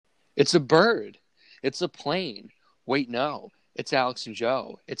It's a bird. It's a plane. Wait, no. It's Alex and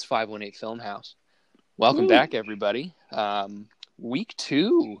Joe. It's 518 Filmhouse. Welcome Woo. back, everybody. Week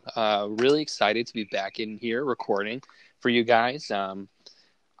 2. Really excited to be back in here recording for you guys.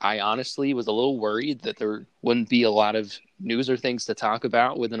 I honestly was a little worried that there wouldn't be a lot of news or things to talk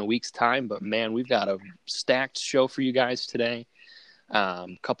about within a week's time, but man, we've got a stacked show for you guys today. A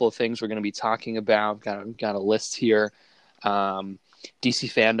couple of things we're going to be talking about. Got a list here.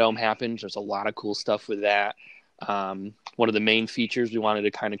 DC Fandom happened. There's a lot of cool stuff with that. One of the main features we wanted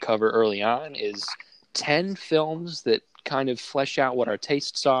to kind of cover early on is 10 films that kind of flesh out what our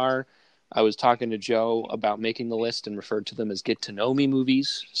tastes are. I was talking to Joe about making the list and referred to them as get to know me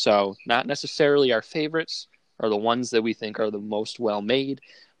movies. So not necessarily our favorites or the ones that we think are the most well made,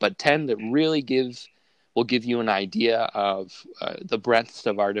 but 10 that really will give you an idea of the breadth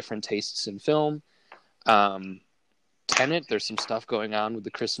of our different tastes in film. Tenet, there's some stuff going on with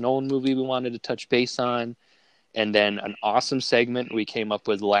the Chris Nolan movie we wanted to touch base on. And then an awesome segment we came up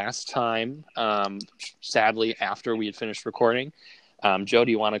with last time, sadly, after we had finished recording. Joe,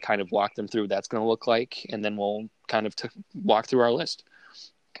 do you want to kind of walk them through what that's going to look like? And then we'll kind of walk through our list.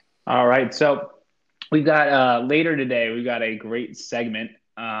 All right. So we've got later today, we've got a great segment.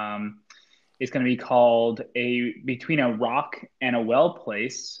 It's going to be called Between a Rock and a Well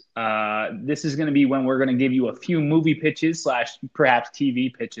Place. This is going to be when we're going to give you a few movie pitches / perhaps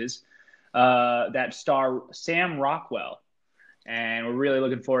TV pitches that star Sam Rockwell. And we're really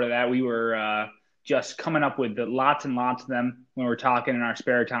looking forward to that. We were just coming up with lots and lots of them when we're talking in our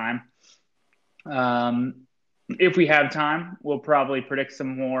spare time. If we have time, we'll probably predict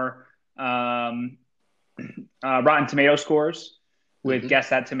some more Rotten Tomato scores with Guess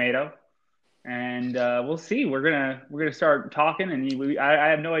That Tomato. And we'll see. We're gonna start talking, and I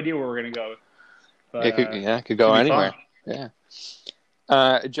have no idea where we're gonna go. But, it could go anywhere. Fun.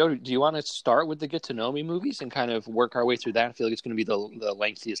 Yeah. Joe, do you want to start with the Get to Know Me movies and kind of work our way through that? I feel like it's going to be the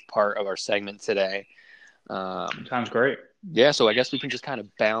lengthiest part of our segment today. Sounds great. Yeah, so I guess we can just kind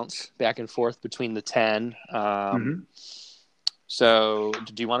of bounce back and forth between the 10. So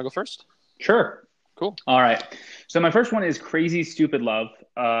do you want to go first? Sure. Cool. All right. So my first one is Crazy Stupid Love.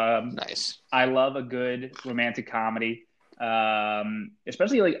 Nice. I love a good romantic comedy,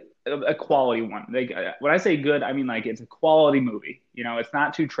 especially like a quality one. Like when I say good, I mean like it's a quality movie. You know, it's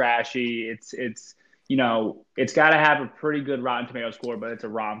not too trashy. It's it's got to have a pretty good Rotten Tomato score, but it's a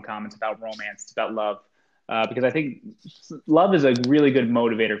rom-com. It's about romance. It's about love. Because I think love is a really good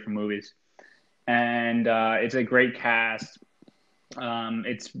motivator for movies, and it's a great cast.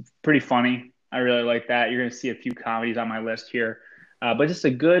 It's pretty funny. I really like that. You're going to see a few comedies on my list here, but just a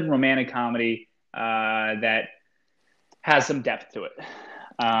good romantic comedy that has some depth to it.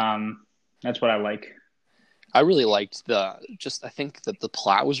 That's what I like. I really liked I think that the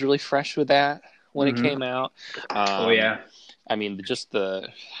plot was really fresh with that when it came out. I mean, just very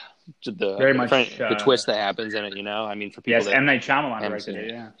much the twist that happens in it, you know. I mean, for people, M. Night Shyamalan directed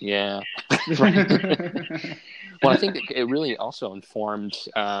it. Yeah. Right. Well, I think it really also informed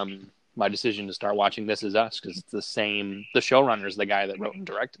my decision to start watching This Is Us because it's the showrunner is the guy that wrote and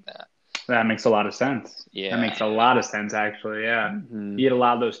directed that. That makes a lot of sense. Yeah, that makes a lot of sense actually. Yeah, You get a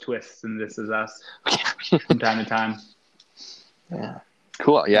lot of those twists in This Is Us from time to time. Yeah,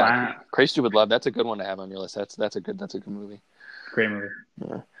 cool. Yeah, wow. Crazy Stupid Love. That's a good one to have on your list. That's a good movie. Great movie.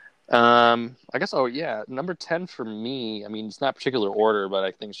 Yeah. I guess. Oh yeah, number 10 for me. I mean, it's not particular order, but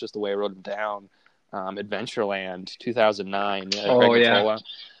I think it's just the way I wrote it down. Adventureland, 2009. Greg Mottola.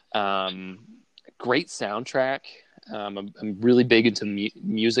 Great soundtrack. I'm really big into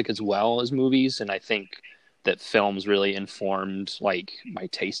music as well as movies, and I think that films really informed like my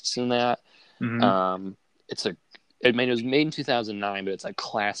tastes in that. It was made in 2009, but it's a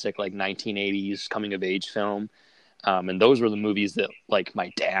classic like 1980s coming of age film. And those were the movies that like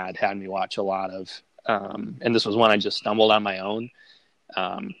my dad had me watch a lot of. And this was one I just stumbled on my own.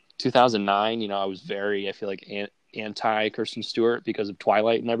 2009, I was I feel like anti Kirsten Stewart because of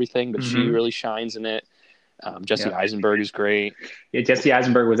Twilight and everything, but she really shines in it. Jesse Eisenberg is great. Yeah, Jesse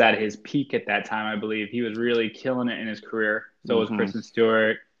Eisenberg was at his peak at that time, I believe. He was really killing it in his career. So was Kristen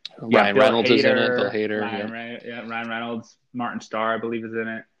Stewart. Ryan Reynolds is in it. Bill Hader. Ryan Reynolds. Martin Starr, I believe, is in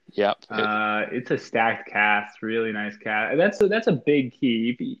it. Yep. It's a stacked cast, really nice cast. That's a big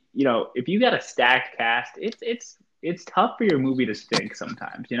key. If you got a stacked cast, it's tough for your movie to stink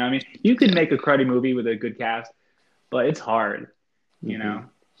sometimes. You know what I mean? You can make a cruddy movie with a good cast, but it's hard. You know,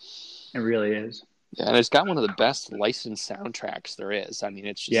 it really is. Yeah, and it's got one of the best licensed soundtracks there is. I mean,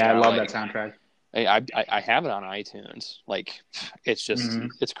 it's just I love that soundtrack. I have it on iTunes. Like, it's just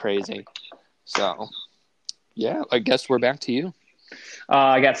it's crazy. So, yeah, I guess we're back to you.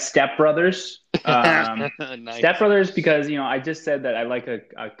 I got Step Brothers. Nice. Step Brothers because I just said that I like a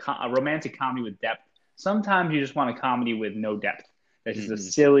romantic comedy with depth. Sometimes you just want a comedy with no depth. That's just a Hmm.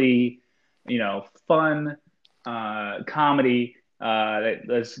 silly, fun comedy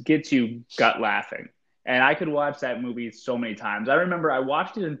that gets you gut laughing. And I could watch that movie so many times. I remember I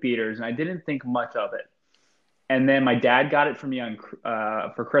watched it in theaters and I didn't think much of it. And then my dad got it for me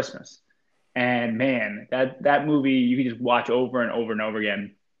for Christmas. And man, that movie you can just watch over and over and over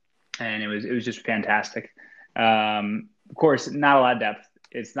again, and it was just fantastic. Of course, not a lot of depth.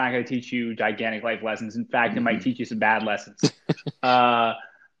 It's not going to teach you gigantic life lessons. In fact, it might Hmm. teach you some bad lessons. Uh,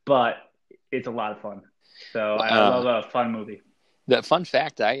 but it's a lot of fun. So I Uh, love a fun movie. that fun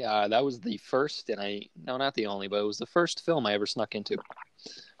fact, I that was the first, and I no, not the only, but it was the first film I ever snuck into.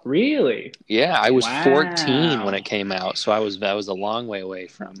 Really? Yeah, I was 14 when it Wow. came out, so I was a long way away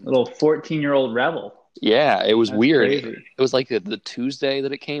from. Little 14-year-old rebel. Yeah, it was That's weird. It crazy. was like the Tuesday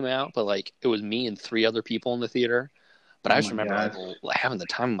that it came out, but like it was me and three other people in the theater. But I Oh just my remember like gosh. having the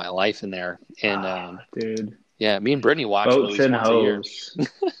time of my life in there, and Dude. yeah, me and Brittany watch it at Boats least and once a year. hoes.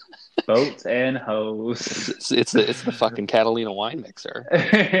 Boats and It's hoes. it's, it's the fucking Catalina wine mixer,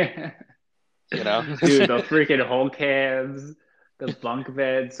 you know. Dude, the freaking Hulk hands, the bunk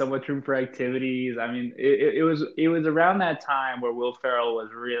bed, so much room for activities. I mean, it was around that time where Will Ferrell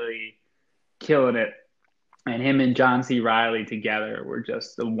was really killing it, and him and John C. Riley together were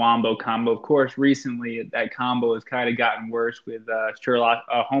just the wombo combo. Of course, recently that combo has kind of gotten worse with Sherlock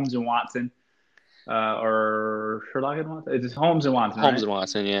Holmes and Watson, or Sherlock and Watson. It's Holmes and Watson, Holmes right? and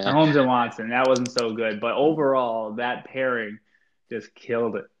Watson, yeah. Holmes and Watson. That wasn't so good, but overall, that pairing just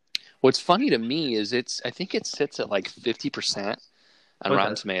killed it. What's funny to me is I think it sits at like 50% on What's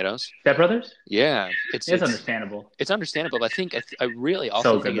Rotten that? Tomatoes. Step Brothers? Yeah, it's It's it's understandable. it's understandable. I think I really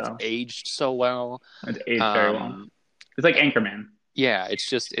also So think good it's though. aged so well. It's aged very well. Um, It's like Anchorman. yeah, it's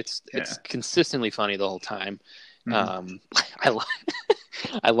just it's Yeah. consistently funny the whole time. Hmm. Um, I love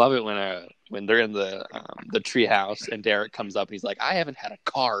I love it when they're in the treehouse and Derek comes up and he's like, I haven't had a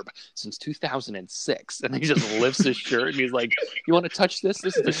carb since 2006, and he just lifts his shirt and he's like, you want to touch this?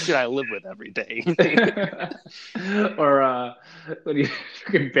 This is the shit I live with every day. Or when he's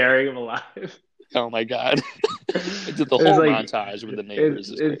freaking burying him alive. Oh my god, the There's whole like montage with the it's neighbors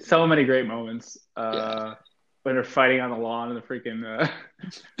is great. it's so many great moments. Yeah, When they're fighting on the lawn and the freaking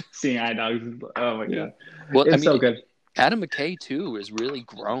seeing eye dogs. Oh my yeah. god. Well, I It's mean, so good. Adam McKay too is really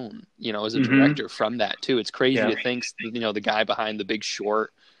grown, as a Hmm. director from that too. It's crazy Yeah. to think, the guy behind The Big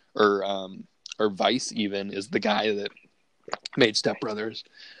Short or Vice even is the guy that made Step Brothers.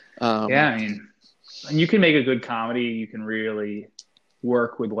 Yeah, Um, I mean, and you can make a good comedy. You can really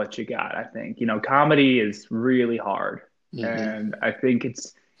work with what you got. I think comedy is really hard, mhm. and I think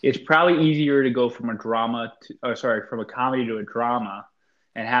it's probably easier to go from a drama to, or sorry, from a comedy to a drama,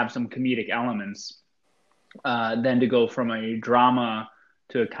 and have some comedic elements, than to go from a drama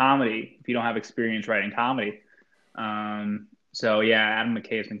to a comedy if you don't have experience writing comedy. So yeah, Adam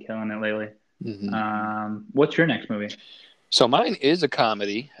McKay has been killing it lately. Mhm. What's your next movie? So mine is a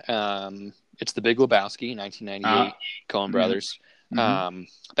comedy. It's The Big Lebowski, Uh, 1998, Coen yeah. Brothers. Hmm.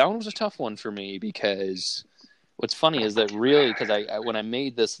 That one was a tough one for me because what's funny is that really because when I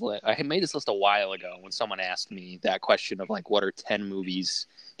made this list, I had made this list a while ago when someone asked me that question of like what are 10 movies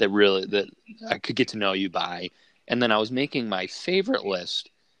that I could get to know you by, and then I was making my favorite list,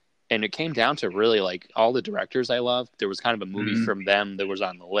 and it came down to really like all the directors I loved. There was kind of a movie Hmm. from them that was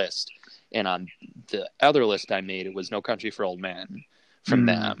on the list, and on the other list I made, it was No Country for Old Men from Hmm.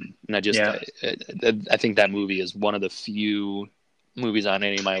 them, and Yeah. I think that movie is one of the few movies on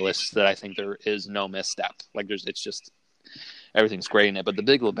any of my lists that I think there is no misstep. Like it's just everything's great in it. But The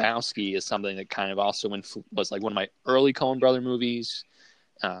Big Lebowski is something that kind of also was like one of my early Coen Brother movies.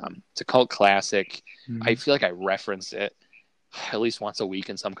 It's a cult classic. I Hmm. feel like I reference it at least once a week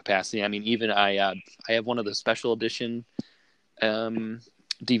in some capacity. I mean, even I have one of the special edition um,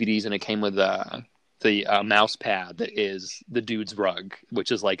 DVDs, and it came with the mouse pad that is the dude's rug,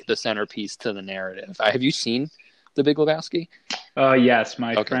 which is like the centerpiece to the narrative. Have you seen The Big Lebowski? Yes,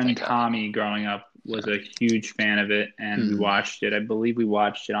 my Okay, friend thank God. Tommy growing up was a huge fan of it, and we Mm-hmm. watched it. I believe we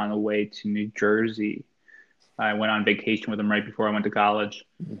watched it on the way to New Jersey. I went on vacation with him right before I went to college.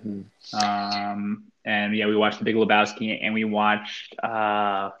 Mm-hmm. And yeah, we watched The Big Lebowski, and we watched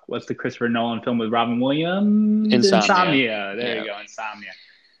what's the Christopher Nolan film with Robin Williams? Insomnia. Insomnia. There you Yeah. go, Insomnia.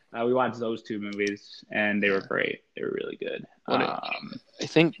 We watched those two movies, and they were Yeah. great. They were really good. What I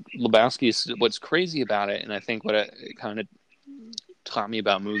think Lebowski is what's crazy about it, and I think what it kind of taught me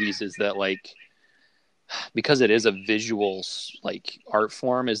about movies is that like because it is a visual like art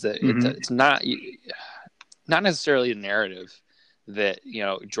form, is that Mhm. it's not necessarily a narrative. that, you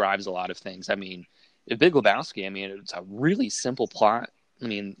know, drives a lot of things. I mean, Big Lebowski, I mean, it's a really simple plot. I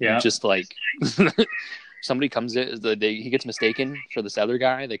mean, just like somebody comes in, he gets mistaken for this other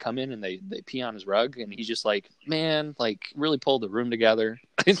guy. They come in and they pee on his rug, and he's just like, man, like really pulled the room together.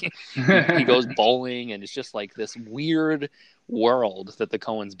 He goes bowling, and it's just like this weird world that the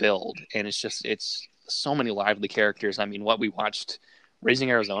Coens build, and it's so many lively characters. I mean, what we watched Raising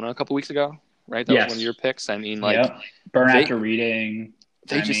Arizona a couple weeks ago, right? That was one of your picks. I mean, like Burn After Reading.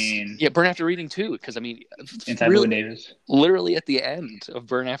 Burn After Reading too, because I mean, Inside Llewyn Davis. Literally at the end of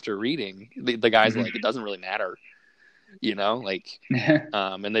Burn After Reading, the guy's like, it doesn't really matter, you know, like,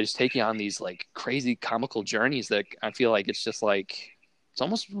 and they just take you on these like crazy comical journeys that I feel like it's just like it's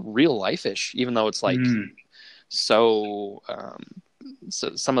almost real life-ish, even though it's like so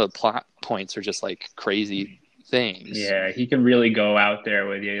some of the plot points are just like crazy things. Yeah, he can really go out there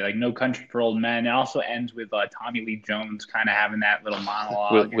with you, like No Country for Old Men. It also ends with Tommy Lee Jones kind of having that little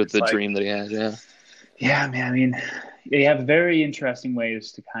monologue with the dream that he had. Yeah, man. I mean, they have very interesting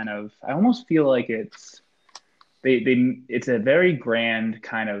ways to kind of. I almost feel like it's a very grand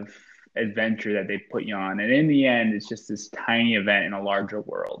kind of adventure that they put you on, and in the end, it's just this tiny event in a larger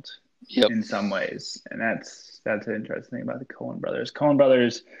world. In some ways, and that's an interesting thing about the Coen brothers. Coen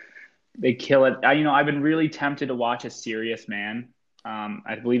brothers, they kill it. I've been really tempted to watch A Serious Man.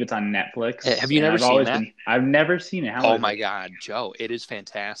 I believe it's on Netflix. Have you never seen that? I've never seen it. Oh my God, Joe! It is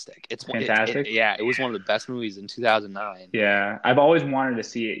fantastic. It's fantastic. It was one of the best movies in 2009. Yeah, I've always wanted to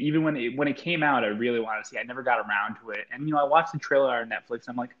see it. Even when it came out, I really wanted to see it. I never got around to it. And I watched the trailer on Netflix. And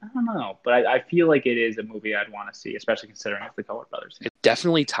I'm like, I don't know, but I feel like it is a movie I'd want to see, especially considering it's the Coen brothers. It's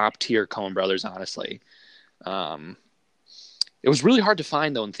definitely top tier Coen brothers, honestly. It was really hard to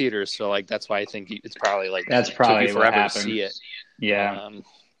find though in theaters, so like that's why I think it's probably like took you forever to see it. Yeah.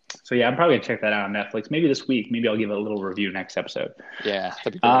 So yeah, I'm probably gonna check that out on Netflix. Maybe this week. Maybe I'll give it a little review next episode. Yeah,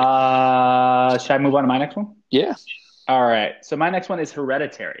 that'd be great. Should I move on to my next one? Yeah. All right. So my next one is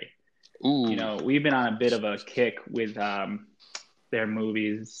Hereditary. Ooh. We've been on a bit of a kick with their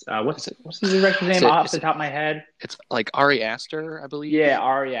movies. What's the director's name off the top of my head? It's like Ari Aster, I believe. Yeah,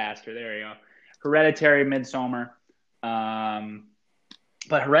 Ari Aster. There you go. Hereditary, Midsommar.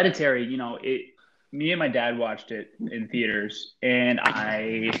 But Hereditary, me and my dad watched it in theaters, and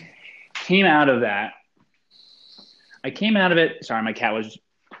I came out of it. Sorry, my cat was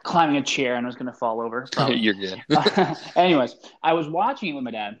climbing a chair and was going to fall over. You're good. Anyways, I was watching it with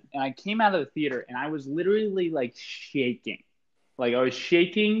my dad, and I came out of the theater, and I was literally like shaking. Like I was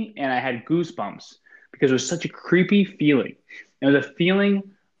shaking, and I had goosebumps because it was such a creepy feeling. It was a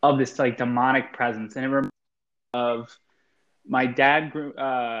feeling of this like demonic presence, and it reminded me of my dad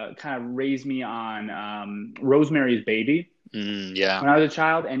kind of raised me on Rosemary's Baby when I was a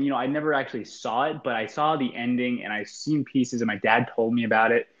child. And, I never actually saw it, but I saw the ending and I seen pieces and my dad told me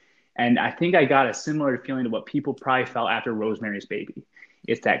about it. And I think I got a similar feeling to what people probably felt after Rosemary's Baby.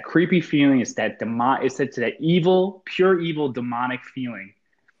 It's that creepy feeling. It's that that evil, pure evil, demonic feeling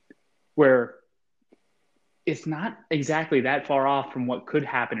where it's not exactly that far off from what could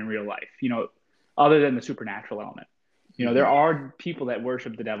happen in real life, other than the supernatural element. There are people that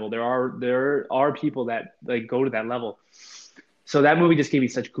worship the devil. There are people that like go to that level. So that movie just gave me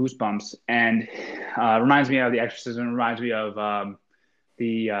such goosebumps, and reminds me of The Exorcism. Reminds me of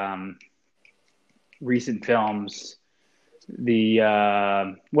the recent films. The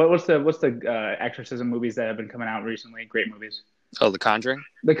what's the Exorcism movies that have been coming out recently? Great movies. Oh, The Conjuring.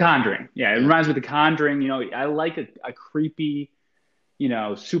 The Conjuring. Yeah, it reminds me of The Conjuring. I like a creepy,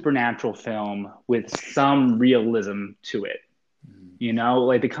 supernatural film with some realism to it.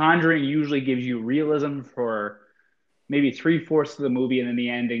 Like The Conjuring usually gives you realism for maybe 3/4 of the movie, and then the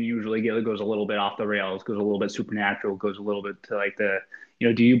ending usually goes a little bit off the rails, goes a little bit supernatural, goes a little bit to like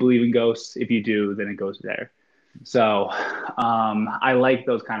do you believe in ghosts? If you do, then it goes there. So I like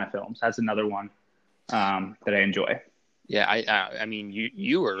those kind of films. That's another one that I enjoy. Yeah, I mean,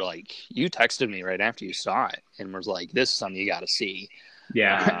 you were like, you texted me right after you saw it and was like, this is something you got to see.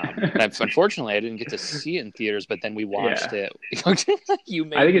 Yeah. Unfortunately, I didn't get to see it in theaters, but then we watched it. You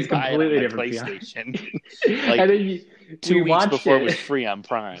made I think it's buy completely it on different. PlayStation. I think 2 weeks before it was free on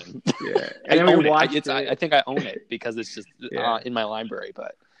Prime. Yeah. And then we watched it. I think I own it because it's just in my library.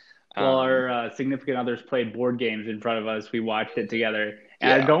 But our significant others played board games in front of us. We watched it together.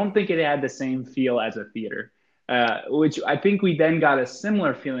 And I don't think it had the same feel as a theater, which I think we then got a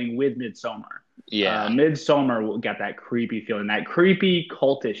similar feeling with Midsommar. Yeah. Midsommar got that creepy feeling, that creepy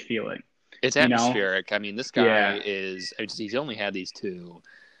cultish feeling. It's atmospheric. I mean, this guy he's only had these 2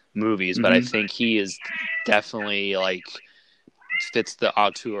 movies, but I think he is definitely like fits the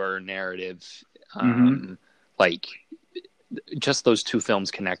auteur narrative. Like just those two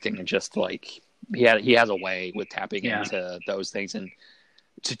films connecting, and just like he has a way with tapping into those things. And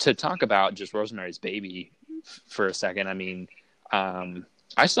to talk about just Rosemary's Baby for a second, I mean,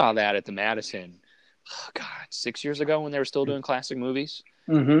 I saw that at the Madison, 6 years ago when they were still doing classic movies.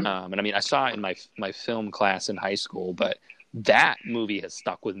 Mm-hmm. And I mean, I saw it in my film class in high school, but that movie has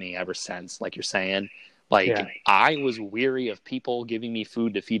stuck with me ever since. Like you're saying, like I was weary of people giving me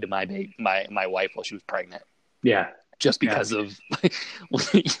food to feed to my wife while she was pregnant. Yeah. Just because of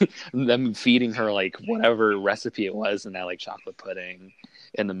them feeding her like whatever recipe it was in that like chocolate pudding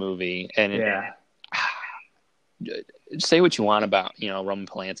in the movie. And say what you want about, Roman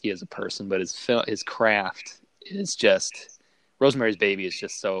Polanski as a person, but his craft is just, Rosemary's Baby is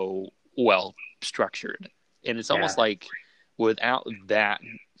just so well structured. And it's almost like without that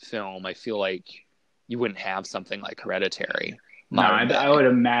film, I feel like you wouldn't have something like Hereditary. No, I would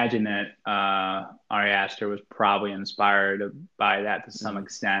imagine that Ari Aster was probably inspired by that to some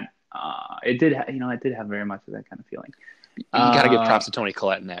extent. It did have very much of that kind of feeling. You got to give props to Toni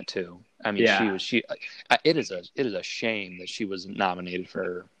Collette in that too. I mean, it is a shame that she was nominated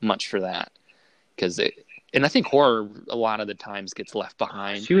for that, and I think horror a lot of the times gets left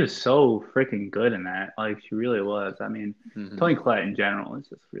behind. She was so freaking good in that. Like, she really was. I mean, Toni Collette in general is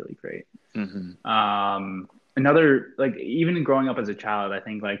just really great. Mm-hmm. Another, like, even growing up as a child, I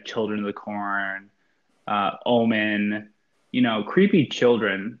think like Children of the Corn, Omen, creepy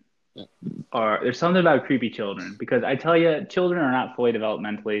children there's something about creepy children, because I tell you, children are not fully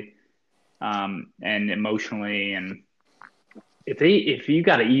developmentally and emotionally, and if you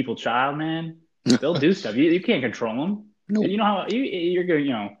got an evil child, man, they'll do stuff. You can't control them. Nope. You know how you're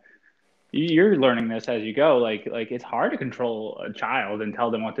going, you're learning this as you go. Like it's hard to control a child and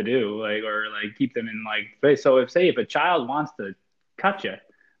tell them what to do, or keep them in like. So if a child wants to cut you,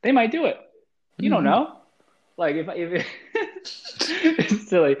 they might do it. You don't know. Like if it's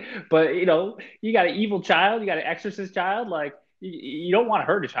silly, but you got an evil child, you got an exorcist child. Like you don't want to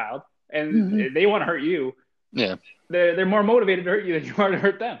hurt a child, and they want to hurt you. Yeah, they're more motivated to hurt you than you are to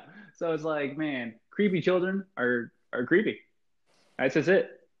hurt them. So it's like, man, creepy children are creepy. That's just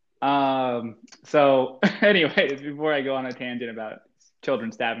it. So anyways, before I go on a tangent about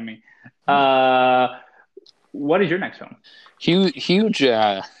children stabbing me, what is your next film? Huge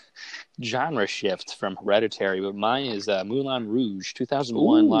genre shift from Hereditary, but mine is Moulin Rouge,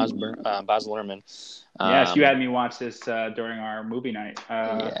 2001, Baz Luhrmann. Yes, you had me watch this during our movie night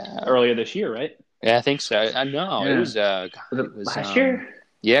earlier this year, right? Yeah, I think so. I know. Yeah. It was last year?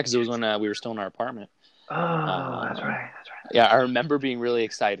 Yeah, because it was when we were still in our apartment. Oh, that's right. Yeah, I remember being really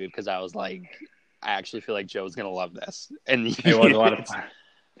excited because I was like, I actually feel like Joe's going to love this. And it was a lot of fun.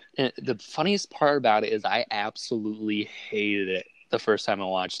 And the funniest part about it is I absolutely hated it the first time I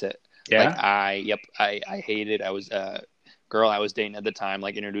watched it. Yeah? Like, I hated it. I was girl I was dating at the time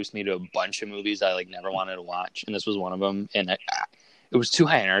introduced me to a bunch of movies I never wanted to watch, and this was one of them. And it was too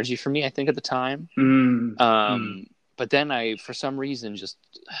high energy for me, I think, at the time. But then I, for some reason, just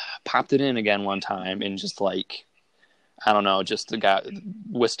popped it in again one time and just I don't know, just got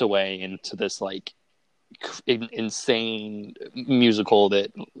whisked away into this insane musical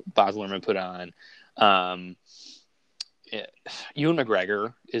that Baz Luhrmann put on. Ewan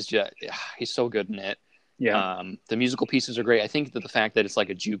McGregor is just, he's so good in it. Yeah. The musical pieces are great. I think that the fact that it's like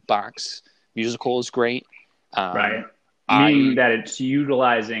a jukebox musical is great. Right. Meaning that it's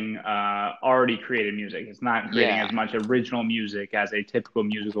utilizing already created music. It's not creating as much original music as a typical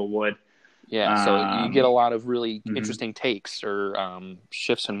musical would. Yeah, so you get a lot of really interesting takes or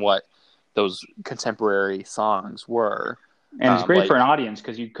shifts in what those contemporary songs were. And it's great for an audience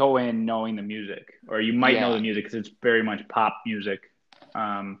because you go in knowing the music, or you might know the music because it's very much pop music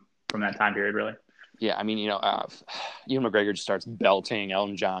from that time period, really. Yeah, I mean, Ewan McGregor just starts belting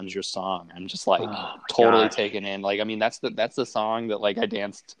Elton John's "Your Song." I'm just totally taken in. I mean, that's the song that I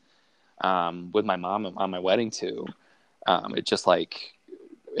danced with my mom on my wedding to. It just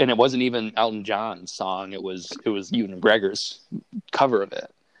and it wasn't even Elton John's song. It was Ewan McGregor's cover of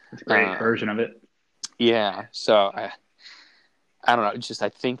it. It's a great version of it. Yeah, so I don't know. Just I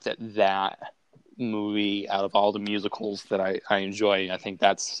think that movie, out of all the musicals that I enjoy, I think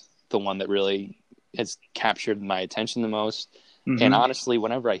that's the one that really has captured my attention the most. And honestly,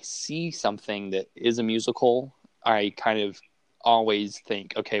 whenever I see something that is a musical, I kind of always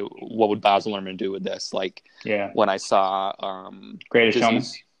think, okay, what would Baz Luhrmann do with this? When I saw Greatest Showman.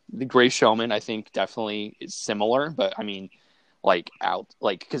 The Greatest Showman, I think definitely is similar, but I mean,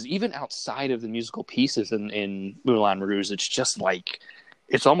 because even outside of the musical pieces in Moulin Rouge, it's just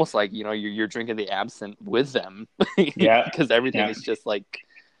it's almost you're drinking the absinthe with them. Yeah, because everything is just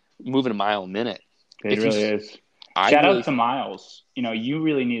moving a mile a minute. It really is. I Shout out really to Miles. You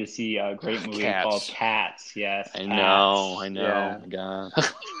really need to see a great movie called Cats. Cats. Yes, I know, Cats. I know. Yeah. My God.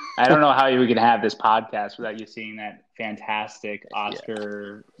 I don't know how you can have this podcast without you seeing that fantastic Yeah.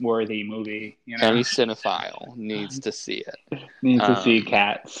 Oscar-worthy movie. Any cinephile needs to see it. Need to see Um,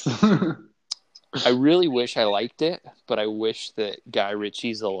 Cats. I really wish I liked it, but I wish that Guy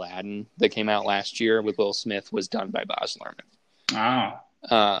Ritchie's Aladdin that came out last year with Will Smith was done by Baz Luhrmann. Oh,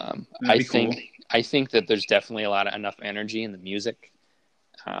 that'd be cool. I think that there's definitely enough energy in the music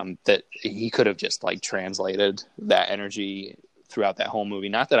that he could have just like translated that energy throughout that whole movie.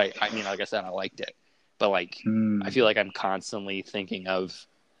 Not that I mean, like I said, I liked it, but like I feel like I'm constantly thinking of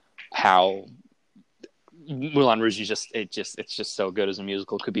how Moulin Rouge it's just so good as a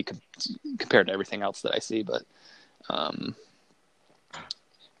musical, could be compared to everything else that I see. But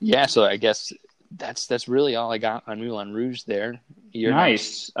yeah, so I guess that's really all I got on Moulin Rouge there. You're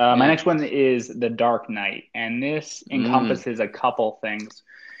Nice. next. My next one is The Dark Knight, and this encompasses a couple things.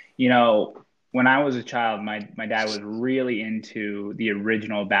 When I was a child, my dad was really into the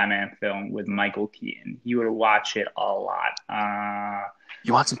original Batman film with Michael Keaton. He would watch it a lot.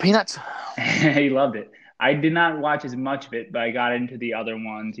 You want some peanuts? He loved it. I did not watch as much of it, but I got into the other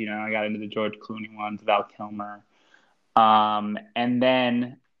ones. I got into the George Clooney ones, Val Kilmer. And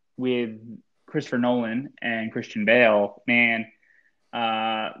then with Christopher Nolan and Christian Bale, man,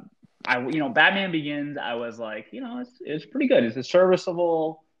 Batman Begins, I was like, it's pretty good. It's a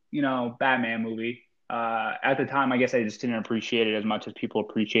serviceable, Batman movie. At the time, I guess I just didn't appreciate it as much as people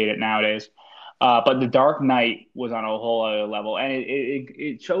appreciate it nowadays. But The Dark Knight was on a whole other level, and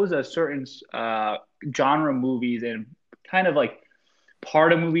it shows a certain genre movies and kind of like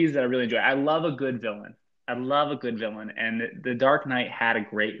part of movies that I really enjoy. I love a good villain. And The Dark Knight had a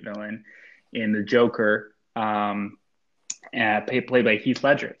great villain in the Joker, played by Heath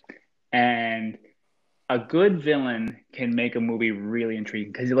Ledger. And a good villain can make a movie really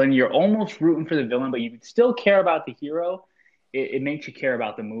intriguing because then you're almost rooting for the villain, but you still care about the hero. It makes you care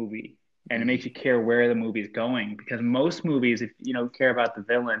about the movie, and it makes you care where the movie is going. Because most movies, if you don't care about the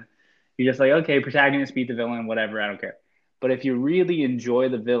villain, you're just like, okay, protagonist beat the villain, whatever, I don't care. But if you really enjoy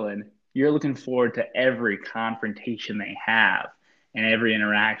the villain, you're looking forward to every confrontation they have and every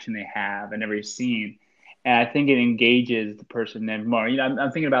interaction they have and every scene. And I think it engages the person then more. I'm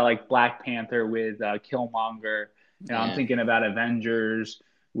thinking about like Black Panther with Killmonger. I'm thinking about Avengers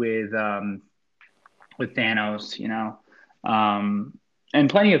with Thanos. And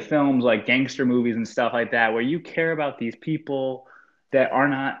plenty of films like gangster movies and stuff like that, where you care about these people that are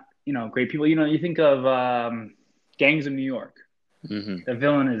not, great people. You think of Gangs of New York. Mm-hmm. The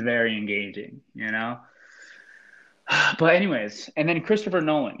villain is very engaging. But anyways, and then Christopher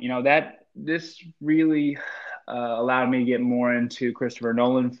Nolan. This really allowed me to get more into Christopher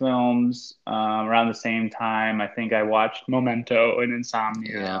Nolan films. Around the same time, I think I watched Memento and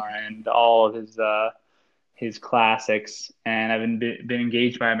Insomnia and all of his classics, and I've been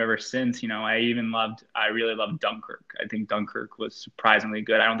engaged by him ever since. I really loved Dunkirk. I think Dunkirk was surprisingly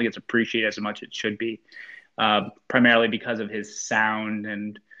good. I don't think it's appreciated as much as it should be, primarily because of his sound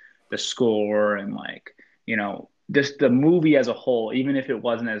and the score and just the movie as a whole. Even if it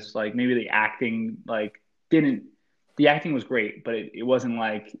wasn't as maybe the acting the acting was great, but it wasn't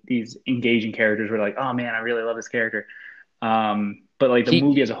like these engaging characters were like, oh man, I really love this character. But the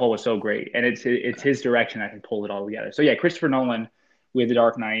movie as a whole was so great, and it's his direction that can pull it all together. So yeah, Christopher Nolan with The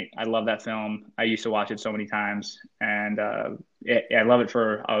Dark Knight. I love that film. I used to watch it so many times, and I love it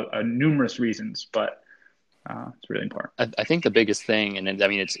for numerous reasons. But it's really important. I think the biggest thing, and I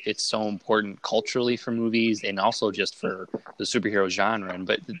mean, it's so important culturally for movies, and also just for the superhero genre.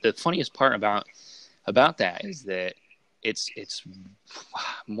 But the funniest part about that is that it's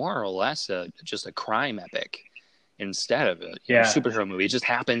more or less just a crime epic instead of a superhero movie. It just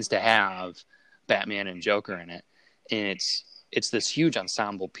happens to have Batman and Joker in it, and it's this huge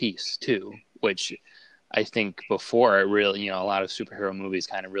ensemble piece too, which I think before it really, a lot of superhero movies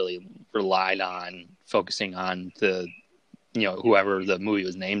kind of really relied on focusing on the, whoever the movie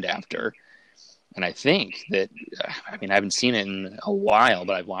was named after. And I think that, I mean, I haven't seen it in a while,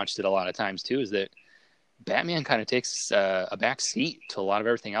 but I've watched it a lot of times too, is that Batman kind of takes a back seat to a lot of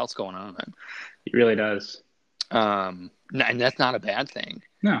everything else going on. He really does. And that's not a bad thing.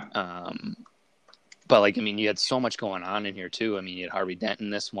 No. But you had so much going on in here too. I mean, you had Harvey Dent in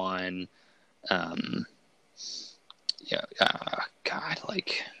this one.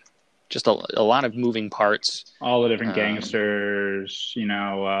 Just a lot of moving parts. All the different gangsters,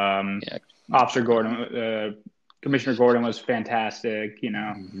 Officer Gordon, Commissioner Gordon was fantastic.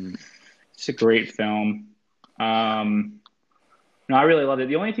 It's a great film. No, I really loved it.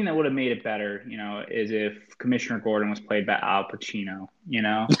 The only thing that would have made it better, is if Commissioner Gordon was played by Al Pacino.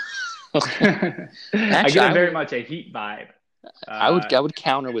 I Actually, get a very much a Heat vibe. I would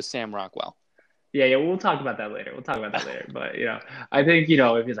counter with Sam Rockwell. Yeah, yeah, we'll talk about that later. We'll talk about that later. But I think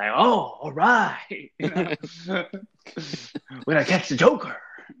if he's like, oh, all right, when I catch the Joker,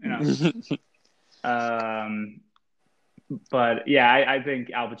 you know. Um, but yeah, I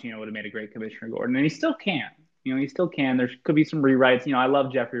think Al Pacino would have made a great Commissioner Gordon, and he still can. He still can. There could be some rewrites. I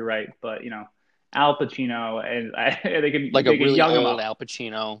love Jeffrey Wright, but Al Pacino, and Like they a can really young him old up. Al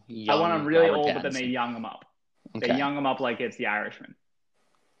Pacino, I want young him really Robert old, Pattinson. but then they young him up. Okay. They young him up like it's The Irishman.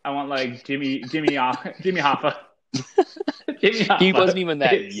 I want like Jimmy Hoffa. Jimmy Hoffa. He wasn't even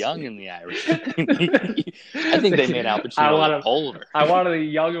that young in The Irishman. I think they made Al Pacino older. I want to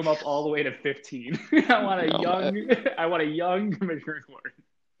young him up all the way to 15. I want a young Commissioner Gordon.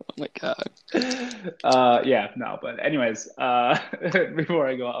 Oh my god. But anyways, before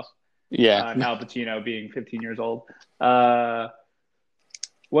I go off, Al Pacino being 15 years old. What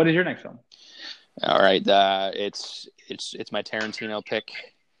is your next film? All right, it's my Tarantino pick.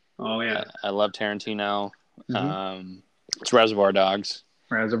 Oh yeah, I love Tarantino. Mm-hmm. It's Reservoir Dogs.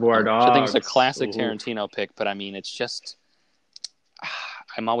 Reservoir Dogs. I think it's a classic Tarantino pick, but I mean, it's just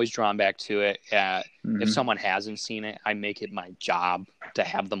I'm always drawn back to it. If someone hasn't seen it, I make it my job to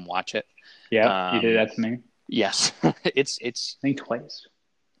have them watch it. Yeah, you did that to me. Yes, it's. I think twice.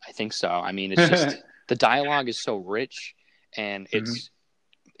 I think so. I mean, it's just the dialogue is so rich, and it's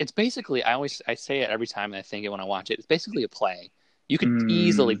basically I say it every time, and I think it when I watch it. It's basically a play. You could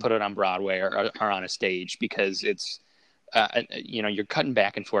easily put it on Broadway or on a stage because it's, you're cutting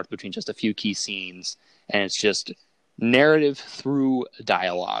back and forth between just a few key scenes, and it's just narrative through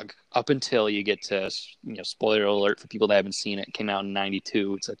dialogue up until you get to, spoiler alert for people that haven't seen it. It came out in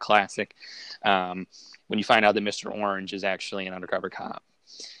 '92. It's a classic. When you find out that Mr. Orange is actually an undercover cop.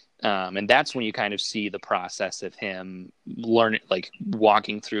 And that's when you kind of see the process of him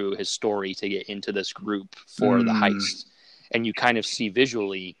walking through his story to get into this group for the heist. And you kind of see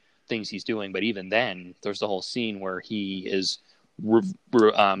visually things he's doing. But even then, there's the whole scene where he is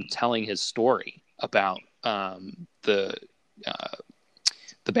telling his story about the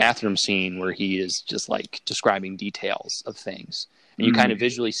bathroom scene where he is just like describing details of things. And you kind of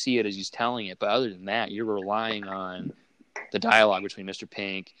visually see it as he's telling it. But other than that, you're relying on the dialogue between Mr.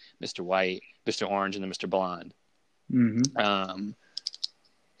 Pink, Mr. White, Mr. Orange, and then Mr. Blonde. And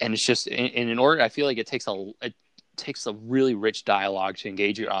it's just, in order, I feel like it takes a really rich dialogue to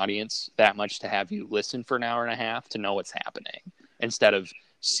engage your audience that much to have you listen for an hour and a half to know what's happening instead of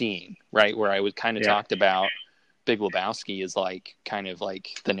seeing, right? Where I was kind of talked about Big Lebowski is like kind of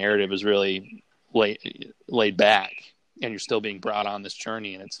like the narrative is really laid back and you're still being brought on this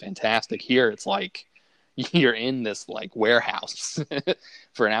journey and it's fantastic. Here it's like you're in this like warehouse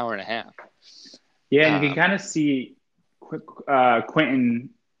for an hour and a half. Yeah, and you can kind of see Quentin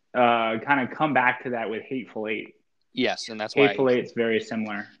kind of come back to that with Hateful Eight. Yes, and that's why Hateful Eight's very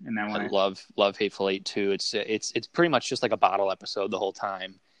similar in that way. I love Hateful Eight too. It's pretty much just like a bottle episode the whole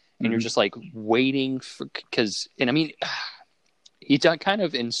time, and you're just like waiting for I mean, he done kind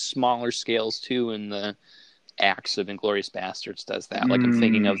of in smaller scales too. In the acts of Inglourious Bastards does that. Like I'm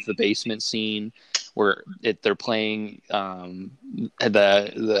thinking of the basement scene where they're playing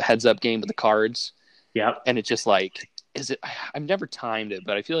the heads up game with the cards. Yep, and it's just like. I've never timed it,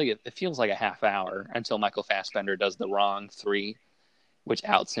 but I feel like it feels like a half hour until Michael Fassbender does the wrong 3, which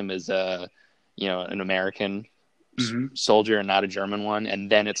outs him as an American soldier and not a German one.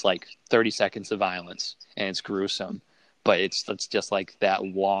 And then it's like 30 seconds of violence and it's gruesome, but it's just like that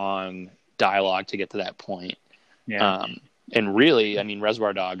long dialogue to get to that point. Yeah. And really, I mean,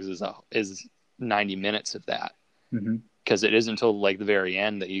 Reservoir Dogs is 90 minutes of that. Because it isn't until like the very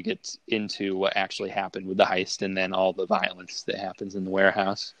end that you get into what actually happened with the heist and then all the violence that happens in the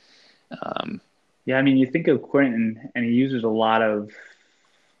warehouse. Yeah, I mean, you think of Quentin and he uses a lot of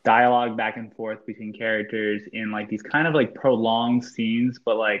dialogue back and forth between characters in like these kind of like prolonged scenes,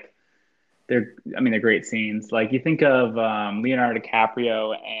 but like they're great scenes. Like you think of Leonardo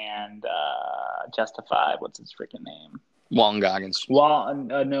DiCaprio and Justified. What's his freaking name? Walton Goggins.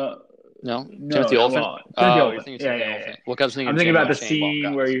 No, Timothy Olyphant. You're thinking Timothy Olyphant. Well, I'm thinking about the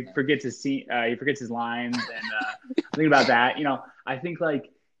scene where he forgets his lines, and I'm thinking about that. I think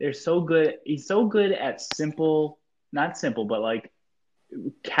like he's so good at not simple, but like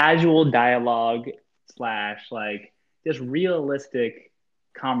casual dialogue / like just realistic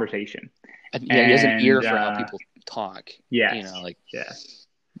conversation. Yeah, he has an ear for how people talk. Yeah,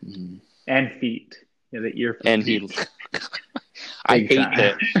 and feet. Yeah, the ear for and feet. I hate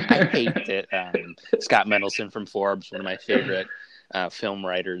that. Scott Mendelson from Forbes, one of my favorite film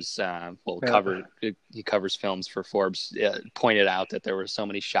writers he covers films for Forbes, pointed out that there were so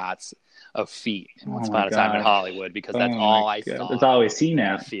many shots of feet in Once Upon a Time in Hollywood, because that's all I saw. That's all I see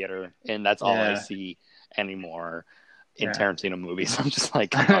now. In the theater, and that's all I see anymore in Tarantino movies. I'm just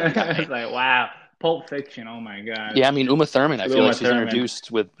like, come on, guy. It's like, wow. Pulp Fiction, oh my god! Yeah, I mean Uma Thurman. I feel like she's introduced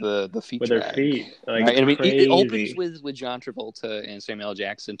with the feet with drag. Her feet. Like, right? And I mean, it opens with John Travolta and Samuel L.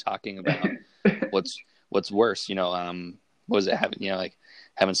 Jackson talking about what's worse. What was it,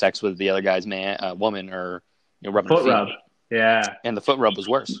 having sex with the other guy's woman, or rubbing foot her feet. Rub. Yeah, and the foot rub was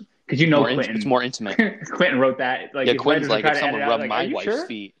worse because Quentin. It's more intimate. Quentin wrote that. Like, Quentin's like, if someone rubbed my wife's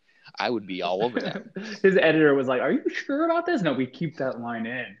feet, I would be all over them. His editor was like, "Are you sure about this?" No, we keep that line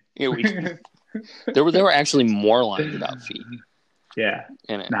in. Yeah, there were actually more lines about feet. Yeah,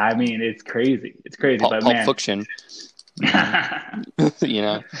 I mean, it's crazy. It's crazy. Pulp Fiction. Yeah. I think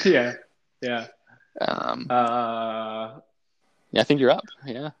you're up.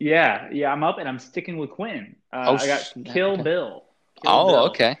 Yeah. I'm up, and I'm sticking with Quentin. I got Kill Bill.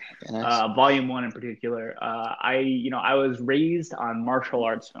 Okay. Nice. Volume 1 in particular. I was raised on martial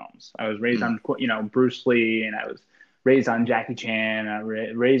arts films. I was raised on Bruce Lee, and I was raised on Jackie Chan.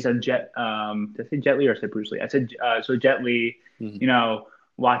 Raised on Jet. Did I say Jet Li or I said Bruce Lee? I said Jet Li. Mm-hmm. I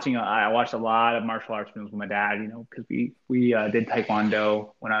watched a lot of martial arts films with my dad. Because we did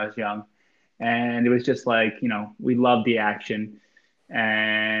Taekwondo when I was young, and it was just like we loved the action,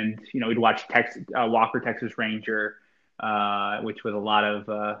 and we'd watch Walker Texas Ranger, which was a lot of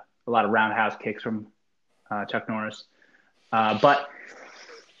roundhouse kicks from Chuck Norris, but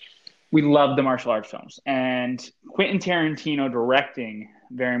we loved the martial arts films, and Quentin Tarantino directing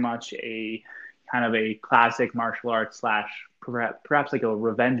very much a kind of a classic martial arts / perhaps like a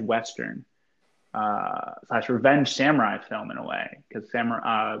revenge western / revenge samurai film in a way, because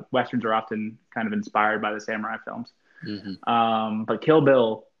westerns are often kind of inspired by the samurai films. Mm-hmm. But Kill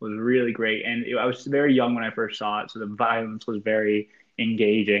Bill was really great, and I was very young when I first saw it, so the violence was very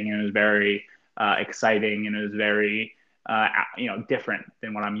engaging, and it was very exciting, and it was very different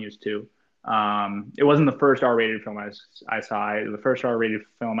than what I'm used to. It wasn't the first R-rated film I saw. The first R-rated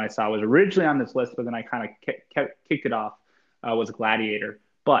film I saw was originally on this list, but then I kind of kicked it off. Was Gladiator,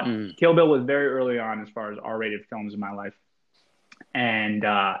 but Kill Bill was very early on as far as R-rated films in my life, and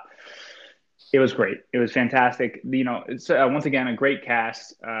it was great. It was fantastic. It's once again a great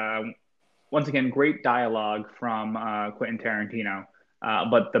cast. Once again, great dialogue from Quentin Tarantino.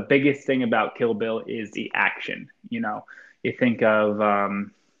 But the biggest thing about Kill Bill is the action. You think of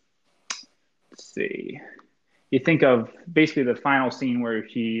You think of basically the final scene where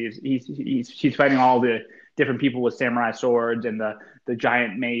she's fighting all the different people with samurai swords and the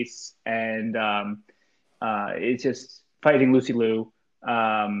giant mace, and it's just fighting Lucy Liu.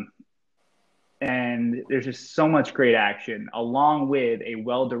 And there's just so much great action, along with a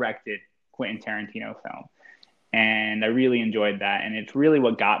well-directed Quentin Tarantino film. And I really enjoyed that. And it's really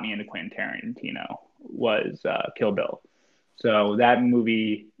what got me into Quentin Tarantino was Kill Bill. So that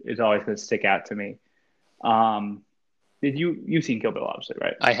movie is always going to stick out to me. You've seen Kill Bill, obviously,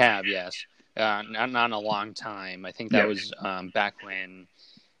 right? I have, yes. Not in a long time. I think that was back when,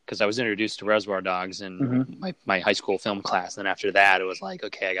 because I was introduced to Reservoir Dogs in my high school film class. And then after that, it was like,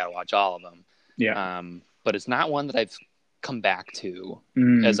 okay, I got to watch all of them. Yeah. But it's not one that I've come back to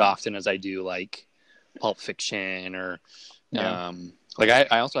as often as I do like Pulp Fiction or I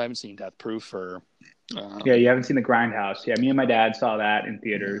also haven't seen Death Proof or you haven't seen The Grindhouse. Me and my dad saw that in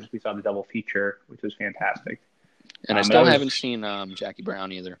theaters. We saw the double feature, which was fantastic. And I still haven't seen Jackie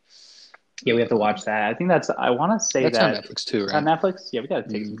Brown either. Yeah, we have to watch that. I think I want to say that's on Netflix too, right? On Netflix? Yeah, we got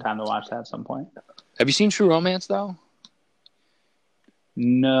to take some time to watch that at some point. Have you seen True Romance though?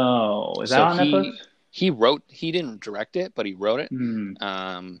 No. Is that on Netflix? He didn't direct it, but he wrote it.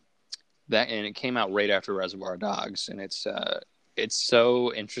 And it came out right after Reservoir Dogs, and it's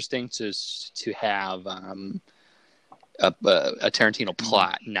so interesting to have a Tarantino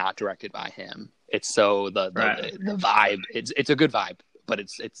plot not directed by him. It's so the vibe. It's a good vibe, but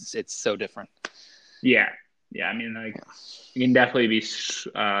it's so different. Yeah. I mean, like, it can definitely be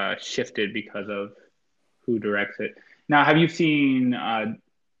shifted because of who directs it. Now, have you seen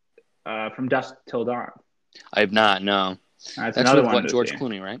From Dusk Till Dawn? I have not. No. That's another one. George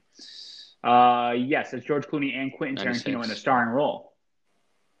Clooney, right? Yes, it's George Clooney and Quentin Tarantino in a starring role.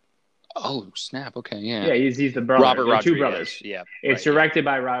 Oh snap! Okay, yeah. Yeah, he's the brother. Robert Rodriguez. Two brothers. Yeah, it's directed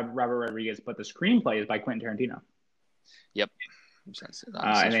by Robert Rodriguez, but the screenplay is by Quentin Tarantino. Yep.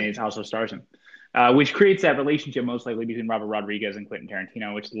 And then it also stars him, which creates that relationship most likely between Robert Rodriguez and Quentin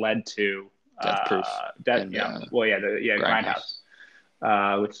Tarantino, which led to Death Proof. Grindhouse,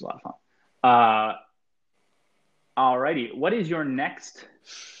 which is a lot of fun. Alrighty, what is your next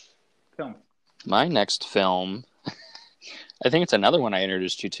film? My next film, I think it's another one I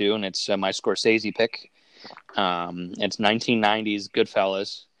introduced you to, and it's my Scorsese pick. It's 1990s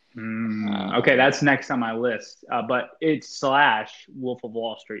Goodfellas. Okay, that's next on my list. But it's slash Wolf of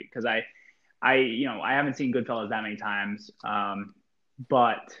Wall Street because I haven't seen Goodfellas that many times.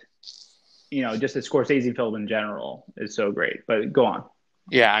 But just the Scorsese film in general is so great. But go on.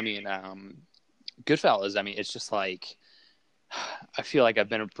 Yeah, I mean, Goodfellas. I mean, it's just like I feel like I've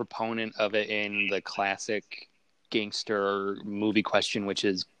been a proponent of it in the classic gangster movie question, which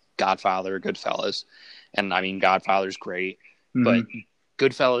is Godfather, Goodfellas, and I mean Godfather's great, but Mhm.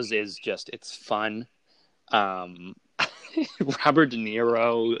 Goodfellas is just it's fun. Robert De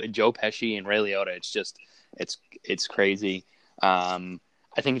Niro, Joe Pesci, and Ray Liotta. It's crazy. I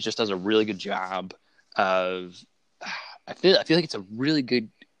think it just does a really good job of. I feel like it's a really good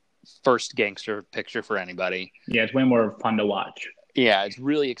first gangster picture for anybody. Yeah, it's way more fun to watch. Yeah, it's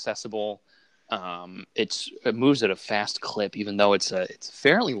really accessible. It moves at a fast clip, even though it's a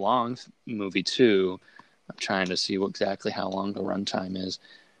fairly long movie too. I'm trying to see exactly how long the runtime is.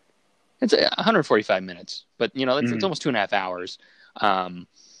 It's 145 minutes, but it's almost 2.5 hours. And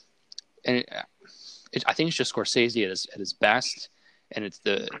I think it's just Scorsese at his best, and it's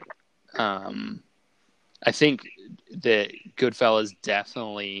the. I think that Goodfellas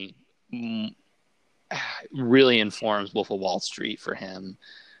definitely really informs Wolf of Wall Street for him,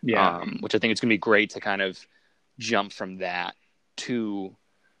 Yeah. which I think it's going to be great to kind of jump from that to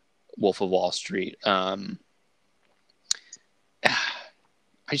Wolf of Wall Street. I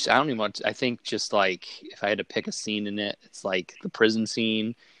don't even want to, I think just like if I had to pick a scene in it, it's like the prison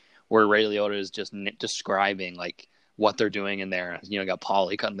scene where Ray Liotta is just describing like what they're doing in there. Got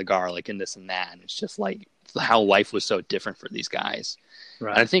Paulie cutting the garlic and this and that. And it's just like how life was so different for these guys.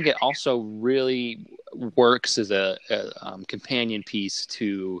 Right. And I think it also really works as a companion piece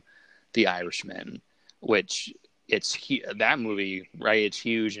to The Irishman, which that movie, right? It's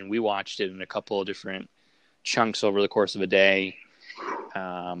huge. And we watched it in a couple of different chunks over the course of a day.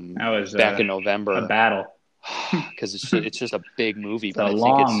 That was back in November, a battle because it's just a big movie. It's but a I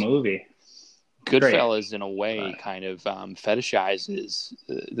long think movie. Goodfellas, in a way, kind of fetishizes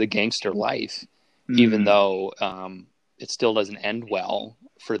the gangster life, even though it still doesn't end well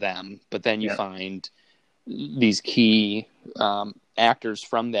for them. But then you find these key actors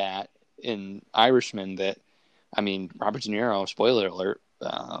from that in Irishman that, I mean, Robert De Niro, spoiler alert,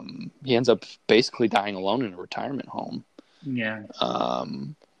 he ends up basically dying alone in a retirement home. Yeah.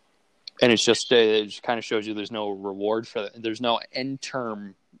 And it's just it just kind of shows you there's no reward for that. There's no end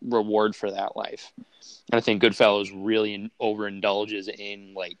term reward for that life. And I think Goodfellas really overindulges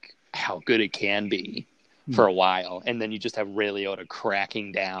in like how good it can be for a while, and then you just have Ray Liotta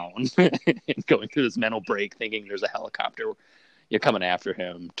cracking down and going through this mental break, thinking there's a helicopter you're coming after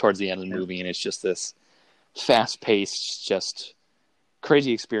him towards the end of the movie, and it's just this fast paced, just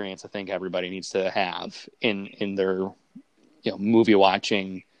crazy experience. I think everybody needs to have in their movie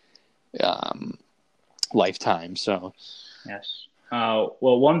watching lifetime. So yes. Well,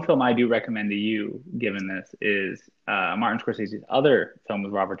 one film I do recommend to you, given this, is Martin Scorsese's other film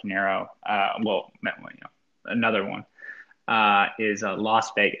with Robert De Niro. Another one is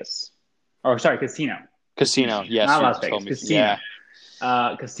Las Vegas. Or sorry, Casino. Casino. Yes, not Las Vegas. Casino.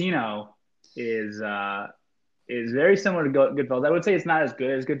 Yeah. Casino is very similar to Goodfellas. I would say it's not as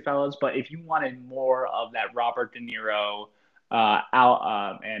good as Goodfellas, but if you wanted more of that Robert De Niro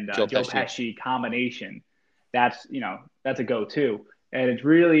and Joe Pesci combination, that's a go-to. And it's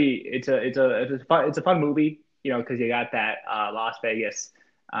really it's a fun movie, because you got that Las Vegas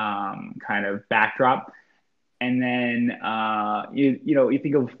kind of backdrop, and then you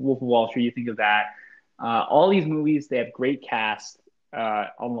think of Wolf of Wall Street, you think of that. All these movies, they have great cast,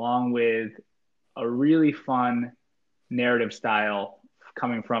 along with a really fun narrative style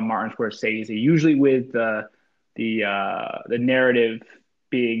coming from Martin Scorsese, usually with the narrative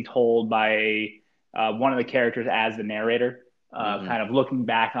being told by one of the characters as the narrator, kind of looking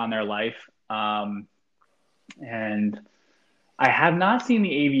back on their life. And I have not seen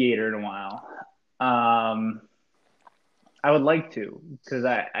The Aviator in a while. I would like to, because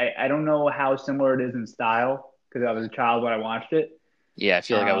I don't know how similar it is in style, because I was a child when I watched it. Yeah, I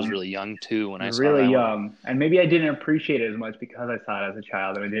feel like I was really young too when I saw really that young, one. And maybe I didn't appreciate it as much because I saw it as a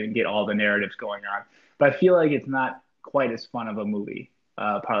child and I didn't get all the narratives going on. But I feel like it's not quite as fun of a movie,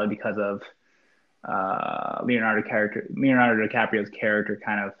 partly because of Leonardo DiCaprio's character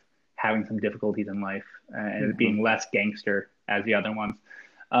kind of having some difficulties in life and being less gangster as the other ones.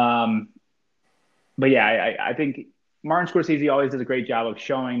 But yeah, I think Martin Scorsese always does a great job of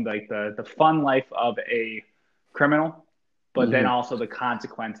showing like the fun life of a criminal, but then also the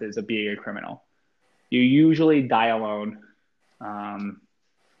consequences of being a criminal. You usually die alone,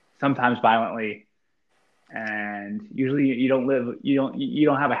 sometimes violently, and usually you don't live. You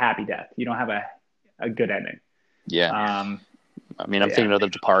don't have a happy death. You don't have a good ending. Yeah. I mean, I'm thinking of The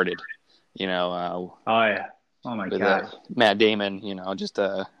Departed. You know. Oh yeah. Oh my god. Matt Damon. You know, just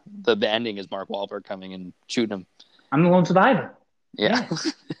the ending is Mark Wahlberg coming and shooting him. I'm the lone survivor. Yeah.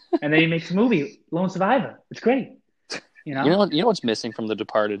 And then he makes a movie, Lone Survivor. It's great. You know what's missing from The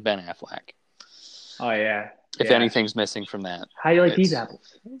Departed? Ben Affleck. Oh yeah. If anything's missing from that, how do you like these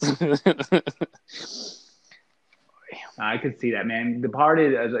apples? I could see that, man.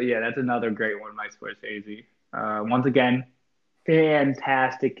 Departed, that's another great one by Scorsese. Once again,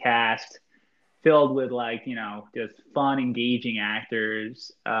 fantastic cast, filled with just fun, engaging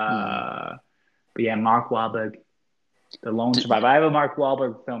actors. But yeah, Mark Wahlberg, the lone survivor. I have a Mark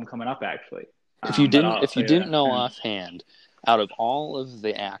Wahlberg film coming up actually. If you didn't know offhand, out of all of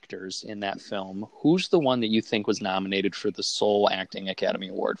the actors in that film, who's the one that you think was nominated for the sole acting Academy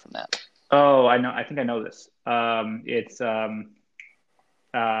Award from that? Oh, I know. I think I know this. It's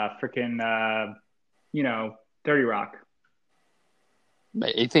freaking 30 Rock.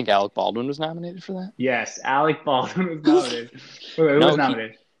 You think Alec Baldwin was nominated for that? Yes, Alec Baldwin was nominated. Who was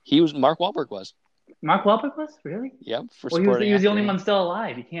nominated? He was. Mark Wahlberg was. Mark Wahlberg was? Really? Yep. He was the only one still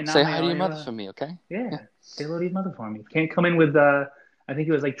alive. You can't say hi to your mother for me, okay? Yeah. Say hello to your mother for me. You can't come in with I think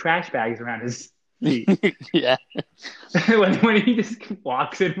it was like trash bags around his feet. Yeah. when he just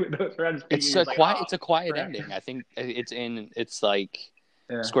walks in with those around his feet. It's a quiet ending. I think it's like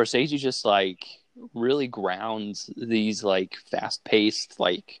Scorsese just like really grounds these like fast-paced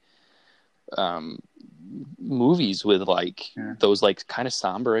like movies with like those like kind of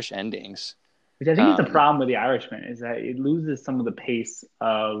somberish endings. Which I think is the problem with The Irishman, is that it loses some of the pace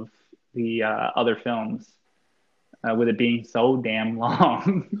of the other films with it being so damn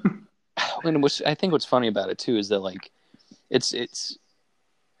long. And I think what's funny about it too is that like it's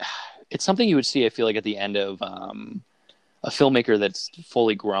something you would see, I feel like, at the end of a filmmaker that's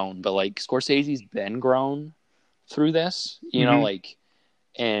fully grown, but like Scorsese's been grown through this, you know, like,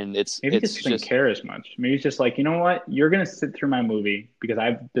 and maybe he just doesn't care as much. Maybe he's just like, you know what, you're gonna sit through my movie because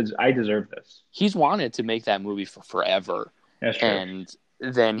I deserve this. He's wanted to make that movie for forever. That's true. And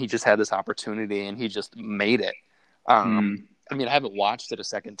then he just had this opportunity and he just made it. I mean, I haven't watched it a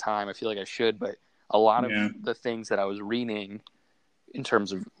second time. I feel like I should, but a lot of the things that I was reading in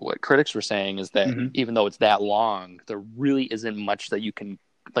terms of what critics were saying is that even though it's that long, there really isn't much that you can,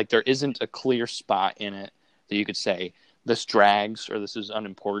 like, there isn't a clear spot in it that you could say this drags or this is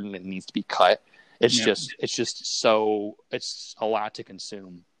unimportant, it needs to be cut. It's just so, it's a lot to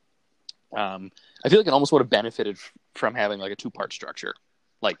consume. I feel like it almost would have benefited from having like a 2-part structure.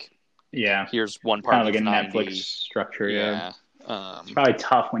 Like, here's one part kind of like a Netflix structure. It's probably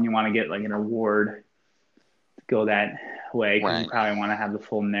tough when you want to get like an award to go that way, because you probably want to have the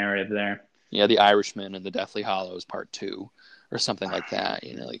full narrative there. Yeah, The Irishman and The Deathly Hallows Part 2 or something like that.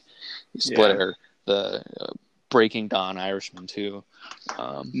 You know, like you split it, or the Breaking Dawn Irishman too.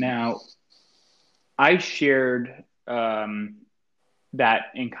 Now, I shared that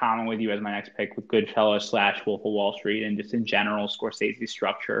in common with you as my next pick with Goodfellas / Wolf of Wall Street, and just in general Scorsese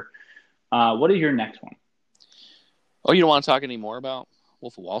structure. What is your next one? Oh, you don't want to talk any more about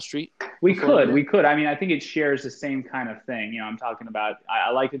Wolf of Wall Street? We could. I mean, I think it shares the same kind of thing. You know, I'm talking about,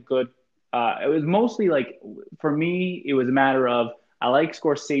 I like a good, it was mostly like, for me, it was a matter of, I like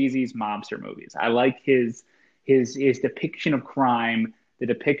Scorsese's mobster movies. I like his depiction of crime, the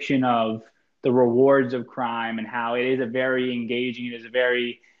depiction of the rewards of crime, and how it is a very engaging, it is a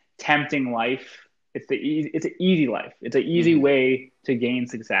very tempting life. It's an easy life. It's an easy way to gain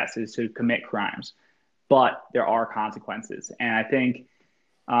success, is to commit crimes, but there are consequences. And I think,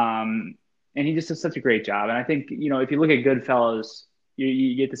 and he just does such a great job. And I think, you know, if you look at Goodfellas,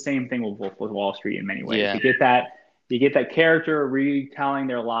 you get the same thing with Wall Street in many ways. Yeah. You get that character retelling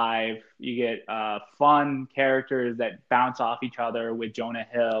their life. You get fun characters that bounce off each other with Jonah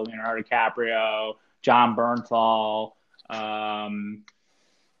Hill, Leonardo DiCaprio, John Bernthal.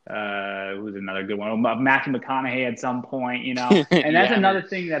 Who's another good one? Matthew McConaughey at some point, you know. And that's another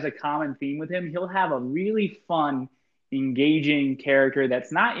thing that's a common theme with him. He'll have a really fun, engaging character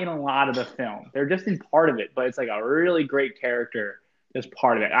that's not in a lot of the film. They're just in part of it, but it's like a really great character that's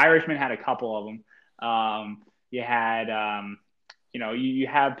part of it. Irishman had a couple of them. You had, you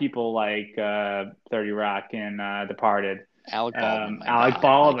have people like 30 Rock and Departed. Alec Baldwin. Alec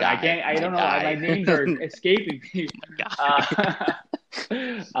Baldwin. I don't know. My names are escaping me.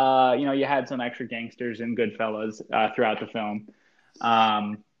 You had some extra gangsters in Goodfellas throughout the film.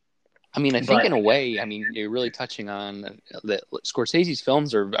 I mean, I think But in a way, I mean, you're really touching on that. Scorsese's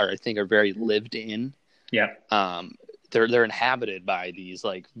films I think, are very lived in. yeah, They're inhabited by these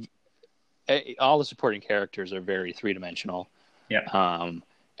like all the supporting characters are very three dimensional. yeah, And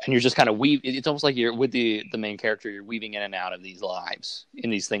you're just kind of it's almost like you're with the main character, you're weaving in and out of these lives in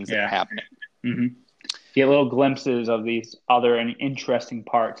these things that are yeah. happening. Mm-hmm. Get little glimpses of these other and interesting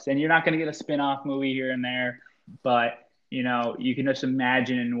parts. And you're not going to get a spin-off movie here and there, but you can just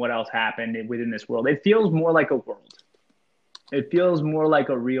imagine what else happened within this world. It feels more like a world. It feels more like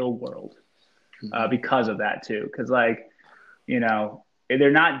a real world because of that too. Because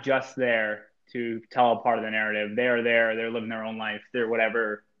they're not just there to tell a part of the narrative. They are there. They're living their own life. They're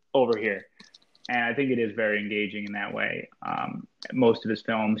whatever over here. And I think it is very engaging in that way. Most of his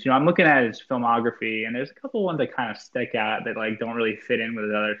films, I'm looking at his filmography, and there's a couple ones that kind of stick out that like don't really fit in with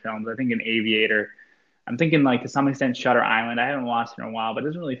his other films. I think in Aviator, I'm thinking like to some extent Shutter Island. I haven't watched it in a while, but it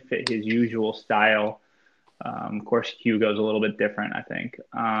doesn't really fit his usual style. Of course, Hugo's a little bit different, I think.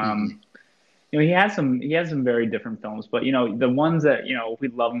 He has some very different films, but the ones that we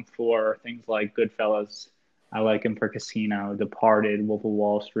love him for, things like Goodfellas. I like him for Casino, Departed, Wolf of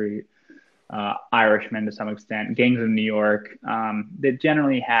Wall Street. Irishman to some extent, Gangs of New York, that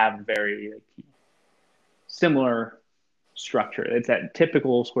generally have very similar structure. It's that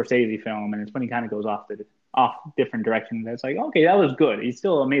typical Scorsese film, and it's when he kind of goes off different directions. It's like, okay, that was good. He's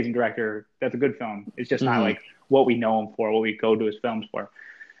still an amazing director. That's a good film. It's just not like what we know him for, what we go to his films for.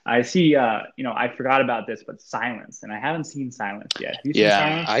 I see, I forgot about this, but Silence, and I haven't seen Silence yet. Have you seen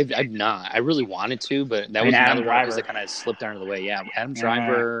Silence? I've not. I really wanted to, but that was another one that kind of slipped out of the way. Yeah, Adam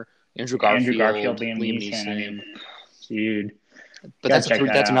Driver. Andrew Garfield, Liam Neeson. Dude. But that's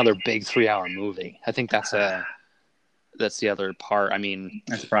another big 3-hour movie. I think that's the other part. I mean,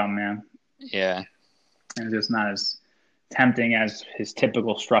 that's the problem, man. Yeah. And it's just not as tempting as his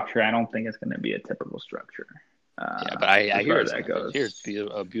typical structure. I don't think it's going to be a typical structure. But I hear that goes. Here's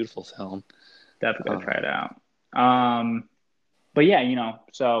a beautiful film. Definitely gonna try it out. But yeah,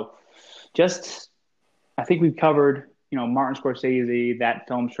 so just I think we've covered. Martin Scorsese, that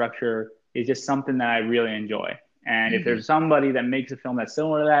film structure is just something that I really enjoy. And if there's somebody that makes a film that's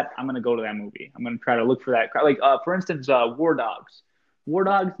similar to that, I'm going to go to that movie. I'm going to try to look for that. Like, for instance, War Dogs. War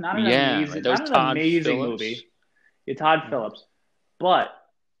Dogs, not an amazing movie. It's Todd Phillips, but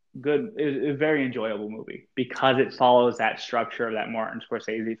good. It's a very enjoyable movie because it follows that structure of that Martin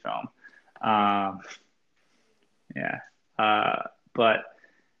Scorsese film. But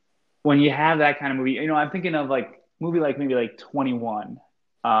when you have that kind of movie, I'm thinking of like, movie like maybe like 21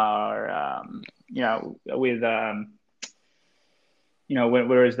 or with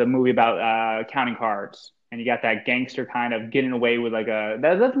whereas the movie about counting cards, and you got that gangster kind of getting away with like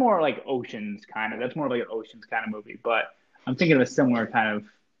that's more like Oceans kind of, that's more like an Oceans kind of movie. But I'm thinking of a similar kind of,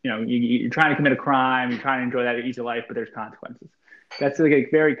 you're trying to commit a crime, you're trying to enjoy that easy life, but there's consequences. That's like a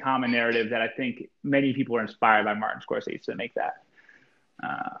very common narrative that I think many people are inspired by Martin Scorsese to make that.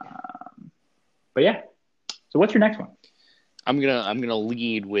 But yeah. So what's your next one? I'm gonna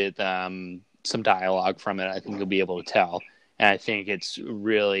lead with some dialogue from it. I think you'll be able to tell, and I think it's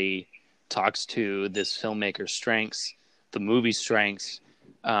really talks to this filmmaker's strengths, the movie's strengths,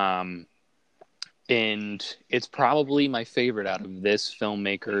 and it's probably my favorite out of this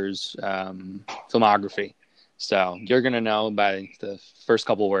filmmaker's filmography. So you're gonna know by the first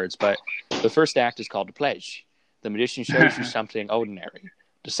couple words, but the first act is called The Pledge. The magician shows you something ordinary.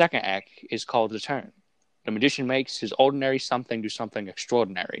 The second act is called The Turn. The magician makes his ordinary something do something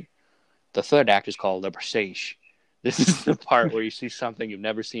extraordinary. The third act is called Le Presage. This is the part where you see something you've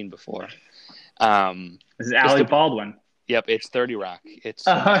never seen before. This is Alec Baldwin. Yep, it's 30 Rock. It's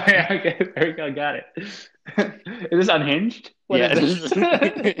okay, there you go, got it. Is this Unhinged? Yeah,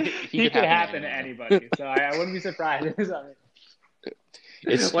 he could happen to anybody, so I wouldn't be surprised.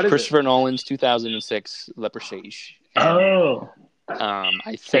 It's Christopher Nolan's 2006 Le Presage. I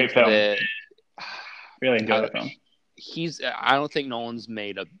think that really enjoy the film. I don't think Nolan's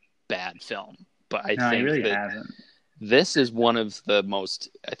made a bad film, but I think he really that hasn't. This is one of the most,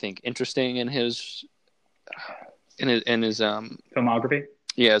 I think, interesting in his filmography.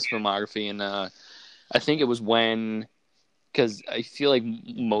 Yeah, his filmography, and I think it was because I feel like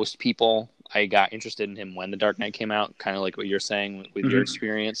most people, I got interested in him when The Dark Knight came out, kind of like what you're saying with your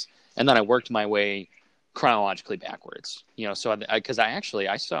experience, and then I worked my way chronologically backwards. So because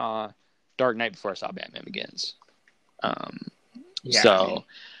I saw Dark Knight before I saw Batman Begins. So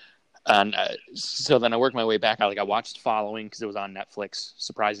then I worked my way back. I watched Following because it was on Netflix.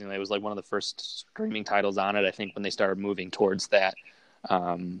 Surprisingly, it was like one of the first streaming titles on it, I think, when they started moving towards that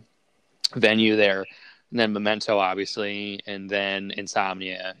venue there. and then Memento, obviously, and then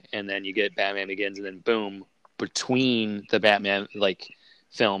Insomnia, and then you get Batman Begins, and then boom, between the Batman like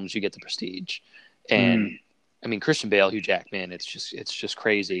films, you get the Prestige, and I mean Christian Bale, Hugh Jackman, it's just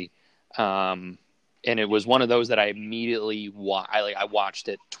crazy, and it was one of those that I immediately I watched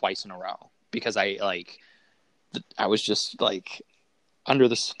it twice in a row because I was just like under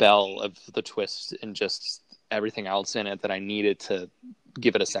the spell of the twist and just everything else in it that I needed to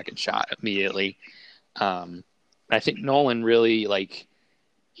give it a second shot immediately. I think Nolan really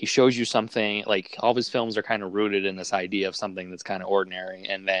he shows you something, like all of his films are kind of rooted in this idea of something that's kind of ordinary.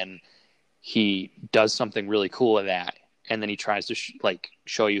 And then he does something really cool with that. And then he tries to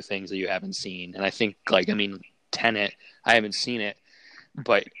show you things that you haven't seen. And I think Tenet, I haven't seen it,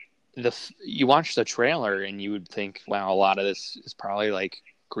 but you watch the trailer and you would think, wow, a lot of this is probably like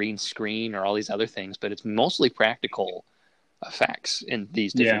green screen or all these other things, but it's mostly practical effects in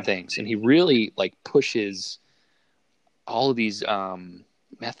these different things. And he really pushes all of these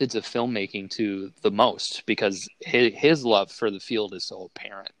methods of filmmaking to the most because his love for the field is so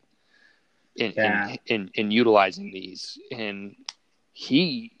apparent in utilizing these. And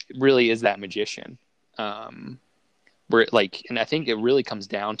he really is that magician. Where and I think it really comes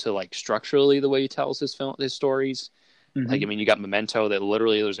down to structurally the way he tells his stories. Mm-hmm. You got Memento that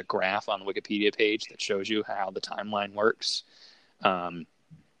literally there's a graph on the Wikipedia page that shows you how the timeline works.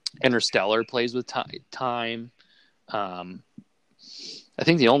 Interstellar plays with time. I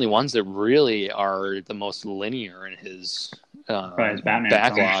think the only ones that really are the most linear in his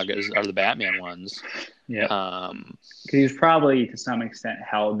backlog are the Batman ones. Yeah. Because he was probably to some extent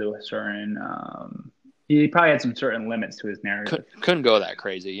held to a certain. He probably had some certain limits to his narrative. Couldn't go that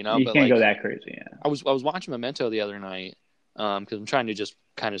crazy, You can't go that crazy. Yeah. I was watching Memento the other night because I'm trying to just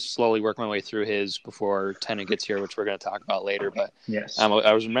kind of slowly work my way through his before Tenet gets here, which we're going to talk about later. But yes, I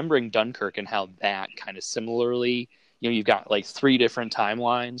was remembering Dunkirk and how that kind of similarly, you've got 3 different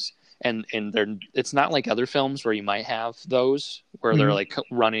timelines, and it's not like other films where you might have those where they're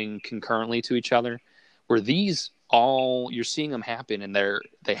running concurrently to each other, where these you're seeing them happen and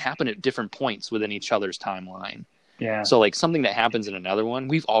they happen at different points within each other's timeline. Yeah. So something that happens in another one,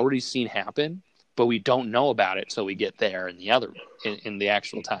 we've already seen happen, but we don't know about it till we get there in the other in the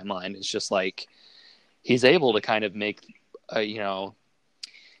actual timeline. It's just he's able to kind of make he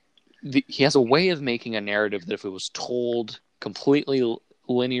has a way of making a narrative that if it was told completely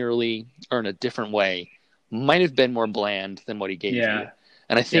linearly or in a different way might have been more bland than what he gave you.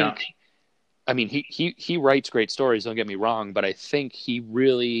 And I think he writes great stories, don't get me wrong, but I think he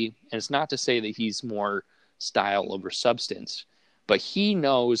really, and it's not to say that he's more style over substance, but he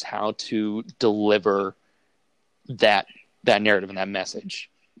knows how to deliver that narrative and that message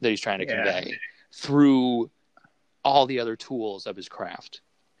that he's trying to convey through all the other tools of his craft.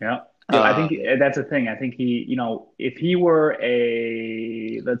 Yeah. I think that's the thing. I think he, if he were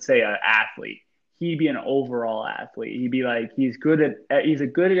let's say an athlete, he'd be an overall athlete. He'd be he's good at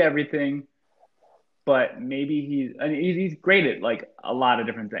everything, but maybe he's great at a lot of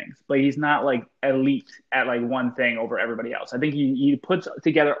different things, but he's not elite at one thing over everybody else. I think he puts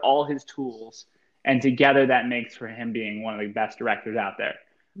together all his tools, and together that makes for him being one of the best directors out there.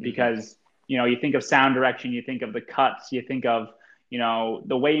 Because you think of sound direction, you think of the cuts, you think of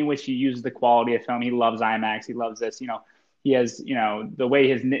the way in which he uses the quality of film. He loves IMAX. He loves this. He has the way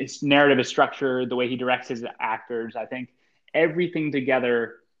his narrative is structured, the way he directs his actors. I think everything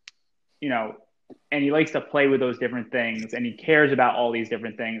together, and he likes to play with those different things, and he cares about all these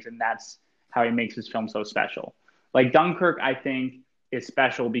different things, and that's how he makes his film so special. Dunkirk, I think, is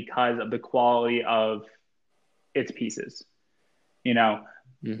special because of the quality of its pieces.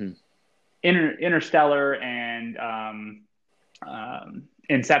 Interstellar and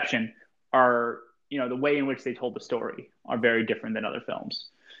Inception are, the way in which they told the story are very different than other films.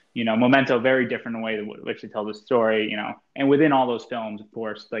 Memento, very different in the way in which they tell the story, and within all those films, of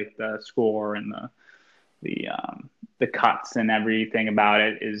course, the score and the cuts and everything about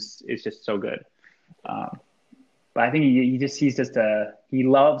it is just so good. But I think he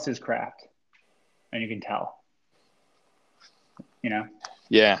loves his craft, and you can tell,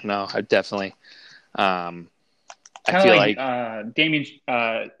 Yeah, no, I definitely, I feel Damien,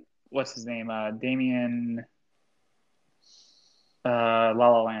 what's his name? Damien, La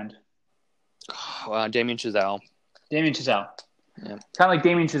La Land. Damien Chazelle. Damien Chazelle. Yeah. Kind of like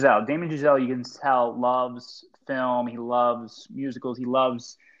Damien Chazelle. Damien Chazelle, you can tell, loves film. He loves musicals. He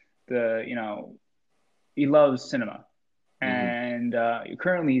loves he loves cinema. And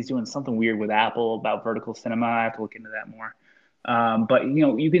currently he's doing something weird with Apple about vertical cinema. I have to look into that more. But,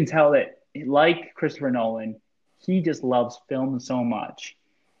 you can tell that, like Christopher Nolan, he just loves film so much.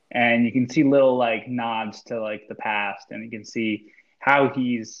 and you can see little like nods to like the past, and you can see how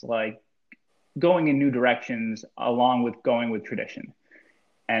he's like going in new directions along with going with tradition.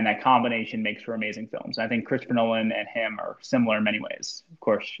 And that combination makes for amazing films. I think Christopher Nolan and him are similar in many ways. Of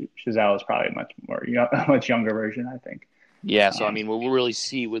course, Chazelle is probably a much more much younger version, I think. Yeah, so I mean, we'll really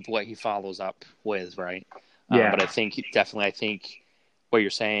see with what he follows up with, right? Yeah. But I think what you're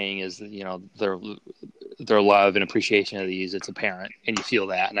saying is that, their love and appreciation of these, it's apparent, and you feel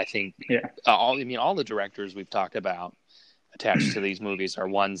that. And I think all the directors we've talked about attached to these movies are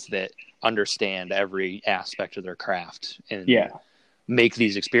ones that understand every aspect of their craft and make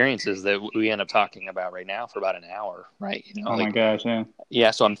these experiences that we end up talking about right now for about an hour, right? My gosh, yeah.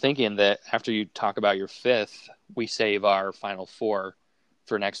 Yeah, so I'm thinking that after you talk about your fifth, we save our final four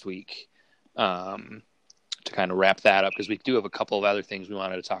for next week to kind of wrap that up, because we do have a couple of other things we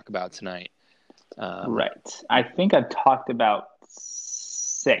wanted to talk about tonight. Right. I think I've talked about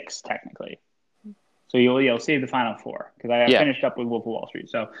 6 technically. So you'll save the final 4 because I finished up with Wolf of Wall Street.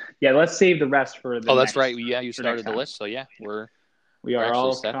 So let's save the rest for the. Oh, that's right. Yeah, you started the list. So we are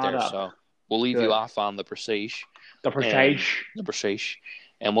all set caught there. up. So we'll leave you off on the Presage. The Presage.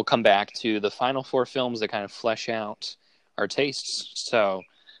 And we'll come back to the final 4 films that kind of flesh out our tastes. So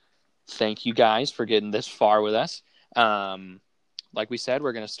thank you guys for getting this far with us. Like we said,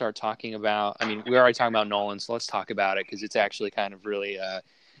 we're going to start talking about, we're already talking about Nolan, so let's talk about it, because it's actually kind of really, I'm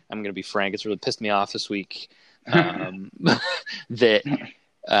going to be frank, it's really pissed me off this week that,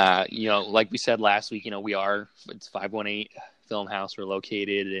 like we said last week, it's 518 Film House. We're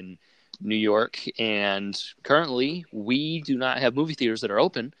located in New York, and currently we do not have movie theaters that are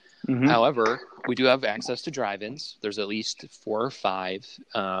open. Mm-hmm. However, we do have access to drive-ins. There's at least 4 or 5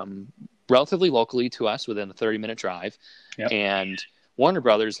 relatively locally to us within a 30-minute drive. Yep. And Warner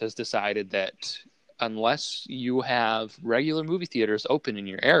Brothers has decided that unless you have regular movie theaters open in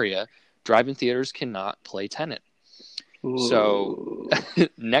your area, drive-in theaters cannot play Tenet. Ooh. So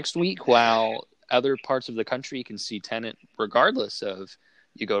next week, while other parts of the country can see Tenet regardless of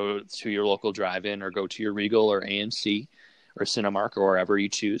you go to your local drive-in or go to your Regal or AMC or Cinemark or wherever you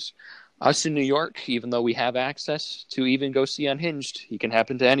choose, us in New York, even though we have access to even go see Unhinged, he can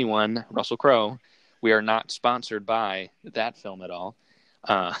happen to anyone, Russell Crowe, we are not sponsored by that film at all.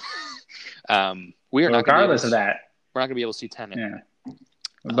 We are not regardless of that. We're not going to be able to see Tenet. Yeah.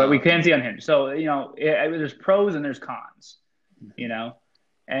 But we can see Unhinged. So, there's pros and there's cons,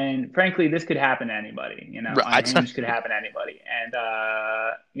 And frankly, this could happen to anybody, Unhinged could happen to anybody. And,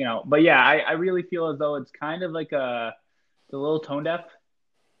 but yeah, I really feel as though it's kind of like a little tone deaf.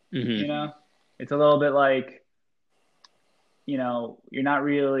 Mm-hmm. It's a little bit like, you're not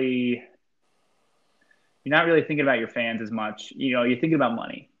really thinking about your fans as much. You're thinking about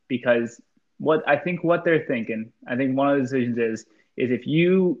money, because what they're thinking, I think one of the decisions is if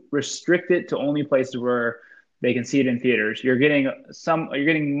you restrict it to only places where they can see it in theaters, you're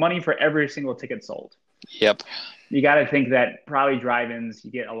getting money for every single ticket sold. Yep. You got to think that probably drive-ins,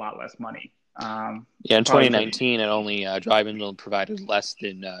 you get a lot less money. In 2019, it only drive-in provided less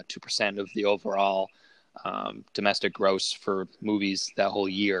than 2% of the overall domestic gross for movies that whole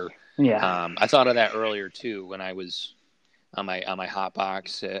year. Yeah, I thought of that earlier too when I was on my hot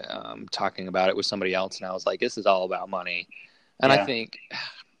box talking about it with somebody else, and I was like, "This is all about money." And I think,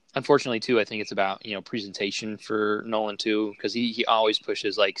 unfortunately, too, I think it's about presentation for Nolan too, because he always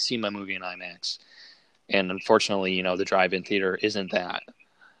pushes like, see my movie in IMAX, and unfortunately, the drive-in theater isn't that.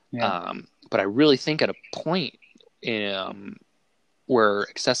 Yeah. But I really think at a point where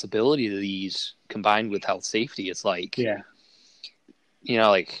accessibility to these combined with health safety, it's like,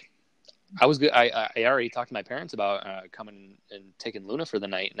 like I was good. I already talked to my parents about coming and taking Luna for the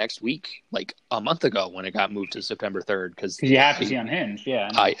night next week, like a month ago when it got moved to September 3rd. Because you have to see Unhinged,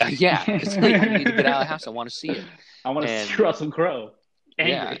 because I need to get out of the house. I want to see it. I want to see Russell Crowe.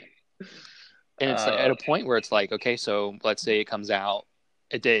 Angry. Yeah. And it's at a point where it's like, okay, so let's say it comes out.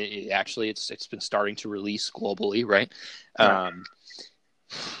 It's been starting to release globally, right?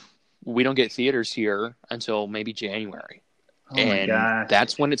 We don't get theaters here until maybe January. And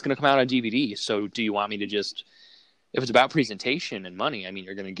that's when it's going to come out on DVD. So do you want me to just, if it's about presentation and money,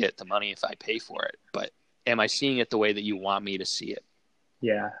 you're going to get the money if I pay for it. But am I seeing it the way that you want me to see it?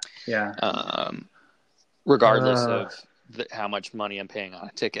 Yeah. Regardless of how much money I'm paying on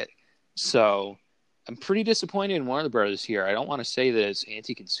a ticket. So I'm pretty disappointed in Warner Brothers here. I don't want to say that it's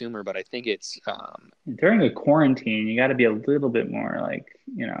anti-consumer, but I think it's during a quarantine, you got to be a little bit more like,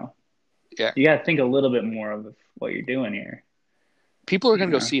 you got to think a little bit more of what you're doing here. People are going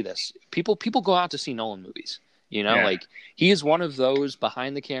to go see this. People go out to see Nolan movies. Like he is one of those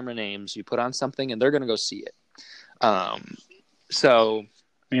behind the camera names. You put on something and they're going to go see it. So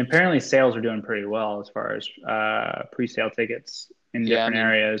I mean, apparently sales are doing pretty well as far as pre-sale tickets in Yeah, I different mean,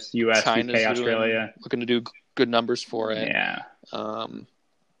 areas, U.S., China's U.K., Australia. looking to do good numbers for it. Yeah. Um,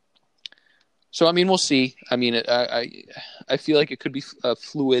 so I mean, we'll see. I mean, I feel like it could be a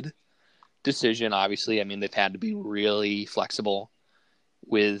fluid decision. Obviously, I mean, they've had to be really flexible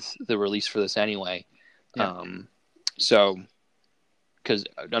with the release for this anyway. Yeah. So, because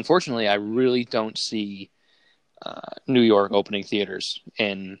unfortunately, I really don't see New York opening theaters,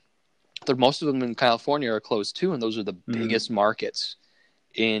 and most of them in California are closed too, and those are the biggest markets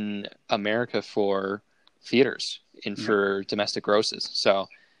in America for theaters and for domestic grosses. So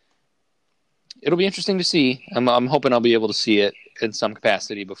it'll be interesting to see. I'm hoping I'll be able to see it in some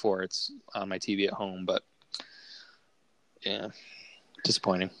capacity before it's on my TV at home, but yeah,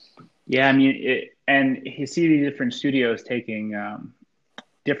 disappointing. Yeah, I mean, and you see the different studios taking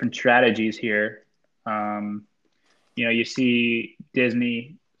different strategies here. You see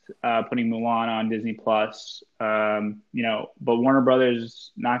Disney putting Mulan on Disney Plus. But Warner Brothers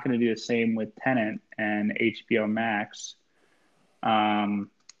is not going to do the same with Tenet and HBO Max. And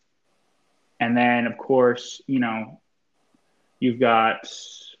then, of course, you've got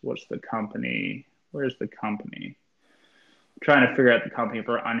what's the company? Where's the company? I'm trying to figure out the company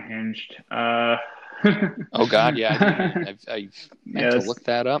for Unhinged. Oh God, yeah, I meant to look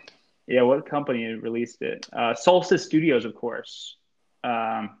that up. Yeah, what company released it? Solstice Studios, of course.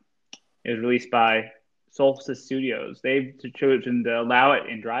 It was released by Solstice Studios. They've chosen to allow it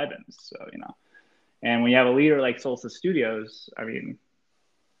in drive-ins. So, and when you have a leader like Solstice Studios, I mean,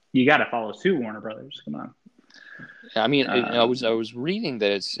 you got to follow suit, Warner Brothers. Come on. I mean, I was reading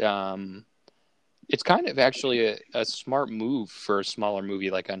that it's kind of actually a smart move for a smaller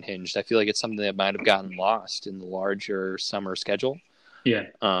movie like Unhinged. I feel like it's something that might have gotten lost in the larger summer schedule. Yeah.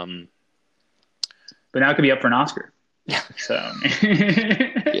 But now it could be up for an Oscar. So,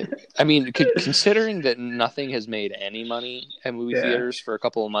 yeah. I mean, considering that nothing has made any money at movie theaters for a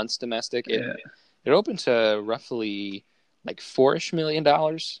couple of months domestic, it opened to roughly like $4 million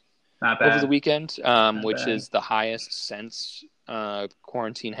over the weekend, which is the highest since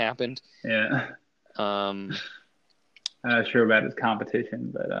quarantine happened. Yeah. I'm not sure about its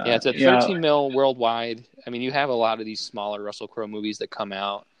competition, but yeah, it's at 13 mil worldwide. I mean, you have a lot of these smaller Russell Crowe movies that come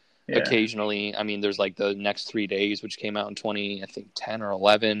out occasionally. I mean, there's like The Next 3 Days, which came out in 2010 or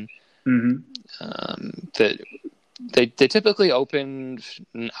 11. That they typically open,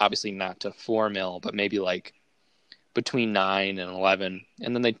 obviously not to 4 mil, but maybe like between 9 and 11,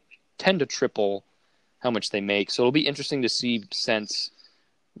 and then they tend to triple how much they make. So it'll be interesting to see, since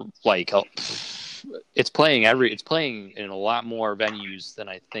like it's playing in a lot more venues than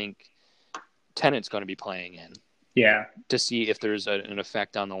I think Tenet's going to be playing in. Yeah. To see if there's an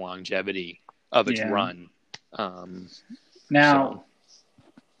effect on the longevity of its run.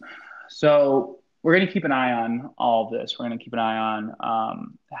 So we're going to keep an eye on all of this. We're going to keep an eye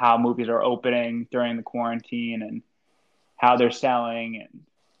on how movies are opening during the quarantine and how they're selling.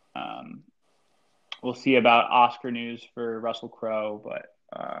 And we'll see about Oscar news for Russell Crowe. But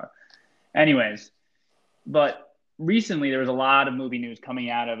but recently there was a lot of movie news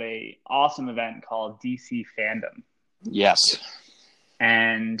coming out of a awesome event called DC Fandom. Yes.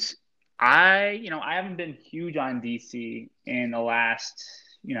 And I haven't been huge on DC in the last,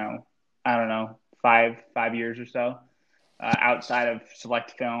 I don't know, five years or so, outside of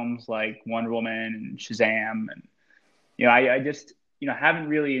select films like Wonder Woman and Shazam. And, I just, haven't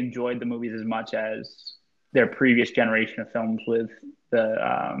really enjoyed the movies as much as their previous generation of films with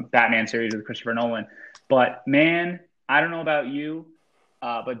the Batman series with Christopher Nolan. But man, I don't know about you,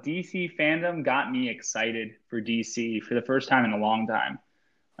 but DC Fandom got me excited for DC for the first time in a long time.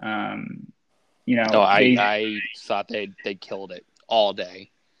 I thought they killed it all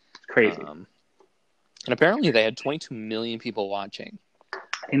day. It's crazy. And apparently they had 22 million people watching.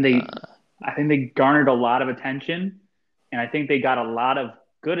 I think they garnered a lot of attention, and I think they got a lot of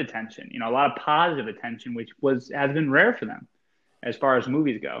good attention, a lot of positive attention, which has been rare for them as far as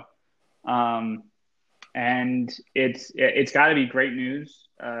movies go. And it's got to be great news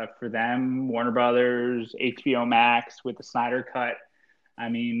for them, Warner Brothers, HBO Max with the Snyder Cut. I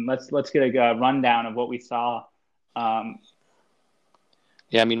mean, let's get a rundown of what we saw. I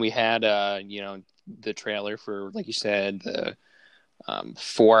mean, we had the trailer for, like you said, the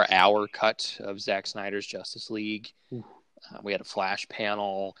 4-hour cut of Zack Snyder's Justice League. We had a flash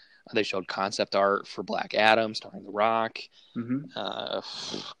panel. They showed concept art for Black Adam starring The Rock. God,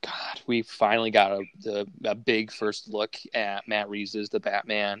 we finally got a big first look at Matt Reeves' The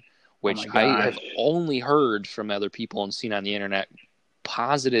Batman, which I have only heard from other people and seen on the internet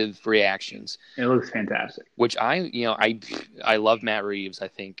positive reactions. It looks fantastic. Which I love Matt Reeves. I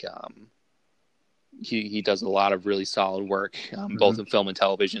think he does a lot of really solid work, both in film and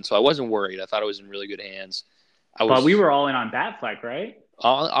television. So I wasn't worried. I thought it was in really good hands. But we were all in on Batfleck, right?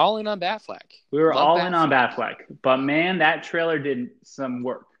 All in on Batfleck. We were all in on Batfleck. But man, that trailer did some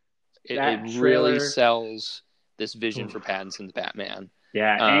work. It really sells this vision for Pattinson's Batman.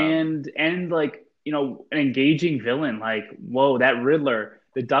 Yeah, and like, you know, an engaging villain. Like, whoa, that Riddler.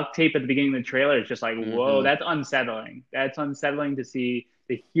 The duct tape at the beginning of the trailer is just like, whoa, that's unsettling. That's unsettling to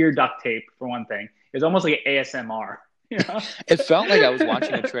hear duct tape, for one thing. It's almost like an ASMR. You know? It felt like I was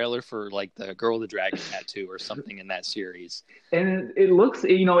watching a trailer for like the Girl with the Dragon Tattoo or something in that series. And it looks,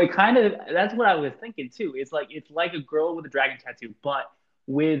 you know, it kind of, that's what I was thinking too. It's like a Girl with a Dragon Tattoo, but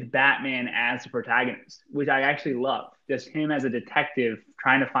with Batman as the protagonist, which I actually love. Just him as a detective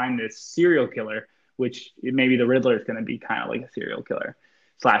trying to find this serial killer, which maybe the Riddler is going to be kind of like a serial killer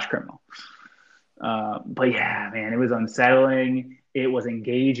 / criminal. But yeah, man, it was unsettling. It was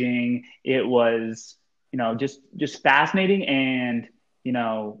engaging. It was, you know, just fascinating. And, you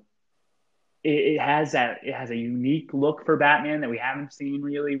know, it has a unique look for Batman that we haven't seen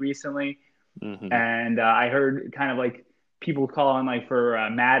really recently. Mm-hmm. And I heard kind of like people calling like for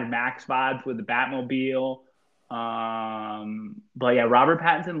Mad Max vibes with the Batmobile. But yeah, Robert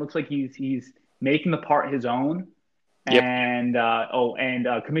Pattinson looks like he's making the part his own. Yep.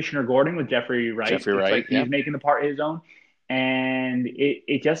 And Commissioner Gordon with Jeffrey Wright. Jeffrey Wright, like he's making the part his own. And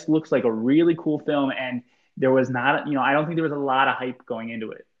it just looks like a really cool film. And there was not, you know, I don't think there was a lot of hype going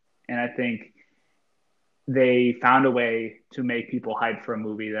into it. And I think they found a way to make people hype for a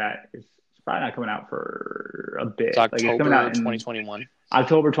movie that is probably not coming out for a bit. It's October 2021.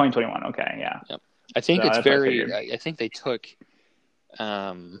 October 2021. Okay, yeah. Yep. I think it's I think they took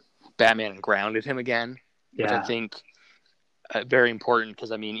Batman and grounded him again, which I think very important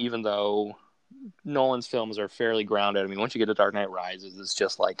because, I mean, even though Nolan's films are fairly grounded, I mean, once you get to Dark Knight Rises, it's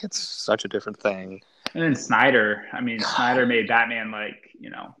just like it's such a different thing. And then Snyder made Batman like, you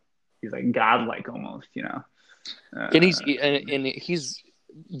know, he's like godlike almost, you know. And he's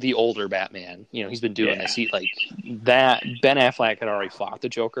the older Batman. You know, he's been doing this. He like that. Ben Affleck had already fought the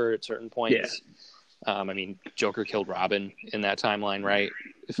Joker at certain points. Yeah. I mean, Joker killed Robin in that timeline, right?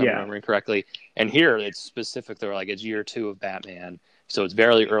 If I'm remembering correctly. And here it's specific. They're like, it's year 2 of Batman, so it's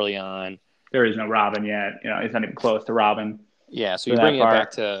very early on. There is no Robin yet. You know, he's not even close to Robin. Yeah, so you bring it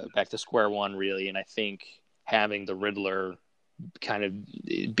back to square one, really. And I think having the Riddler kind of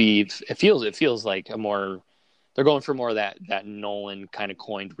it feels like a more. They're going for more of that Nolan kind of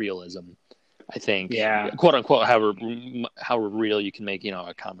coined realism, I think. Yeah. Quote unquote, however real you can make, you know,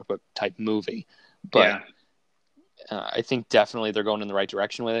 a comic book type movie. But I think definitely they're going in the right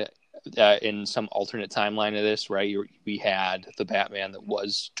direction with it. In some alternate timeline of this, right? We had the Batman that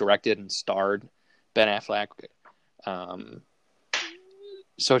was directed and starred Ben Affleck.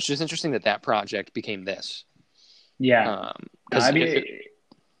 So it's just interesting that project became this. Yeah. I mean,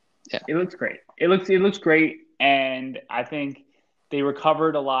 it looks great. It looks great. And I think they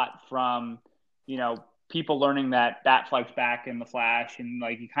recovered a lot from, you know, people learning that Batfleck's back in The Flash, and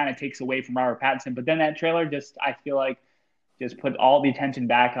like it kind of takes away from Robert Pattinson. But then that trailer I feel like just put all the attention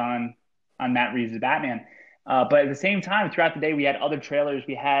back on Matt Reeves' Batman. But at the same time, throughout the day, we had other trailers.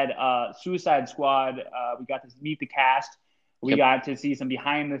 We had Suicide Squad. We got to meet the cast. We got to see some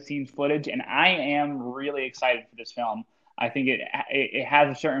behind the scenes footage, and I am really excited for this film. I think it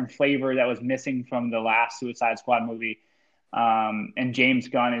has a certain flavor that was missing from the last Suicide Squad movie. And James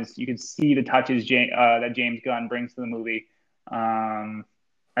Gunn you can see the touches that James Gunn brings to the movie. I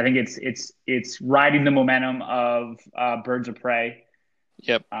think it's riding the momentum of Birds of Prey.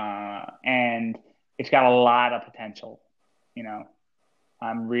 Yep. And it's got a lot of potential. You know,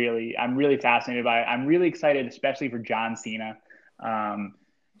 I'm really fascinated by it. I'm really excited, especially for John Cena, kind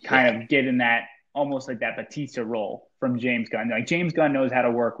of getting that almost like that Batista role from James Gunn. Like James Gunn knows how to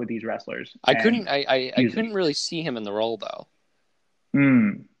work with these wrestlers. I couldn't really see him in the role though.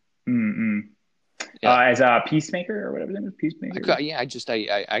 As a Peacemaker or whatever his name is, Peacemaker.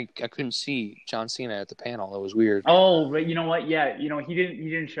 I couldn't see John Cena at the panel. It was weird. Oh, you know what? Yeah, you know he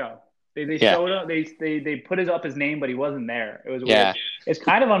didn't show. They showed up. They put his name, but he wasn't there. It was weird. Yeah. It's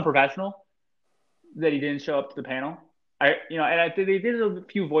kind of unprofessional that he didn't show up to the panel. And I think they did a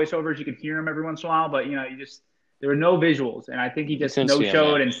few voiceovers. You could hear him every once in a while, but you know, there were no visuals, and I think he just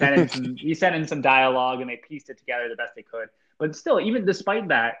no-showed and sent in some dialogue, and they pieced it together the best they could. But still, even despite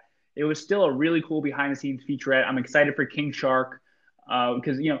that, it was still a really cool behind-the-scenes featurette. I'm excited for King Shark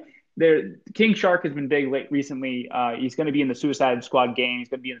because you know, King Shark has been big recently. He's going to be in the Suicide Squad game. He's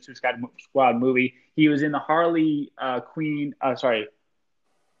going to be in the Suicide Squad movie. He was in the Harley Quinn.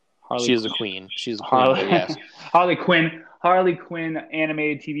 She is a queen. She's a queen. Harley, Yes. Harley Quinn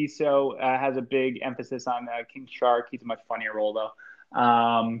animated TV show has a big emphasis on King Shark. He's a much funnier role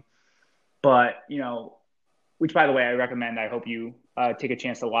though. But which by the way I recommend. I hope you take a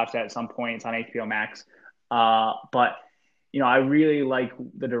chance to watch that at some point. It's on HBO Max. But I really like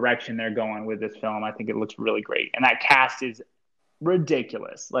the direction they're going with this film. I think it looks really great, and that cast is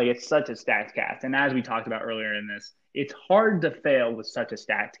ridiculous. Like, it's such a stacked cast, and as we talked about earlier in this, it's hard to fail with such a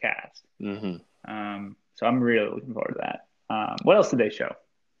stacked cast. So I'm really looking forward to that. What else did they show?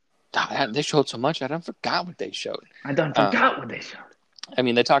 They showed so much. I done forgot what they showed. What they showed. I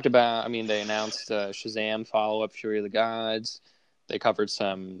mean, they talked about. I mean, they announced Shazam follow-up, Fury of the Gods. They covered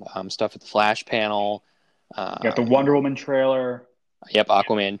some stuff at the Flash panel. Got the Wonder Woman trailer. Yep,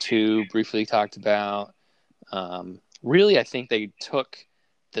 Aquaman 2 briefly talked about. Really, I think they took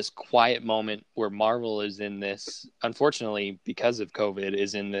this quiet moment where Marvel is in this, unfortunately, because of COVID,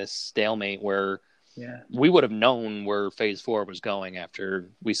 is in this stalemate where we would have known where Phase 4 was going after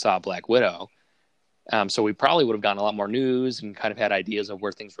we saw Black Widow. So we probably would have gotten a lot more news and kind of had ideas of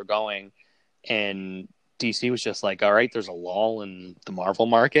where things were going. And DC was just like, all right, there's a lull in the Marvel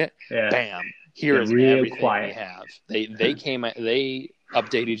market. Yeah. Bam. Here is everything quiet. They have. They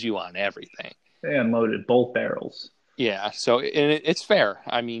updated you on everything. They unloaded both barrels. Yeah, so it's fair.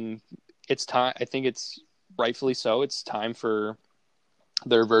 I mean, it's time. I think it's rightfully so. It's time for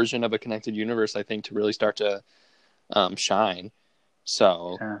their version of a connected universe, I think, to really start to shine.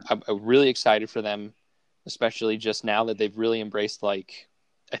 So I'm really excited for them, especially just now that they've really embraced, I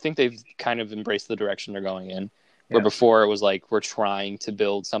think they've kind of embraced the direction they're going in. Where before it was like, we're trying to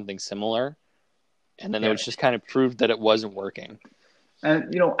build something similar. And then it was just kind of proved that it wasn't working.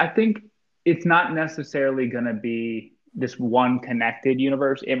 And, I think it's not necessarily going to be this one connected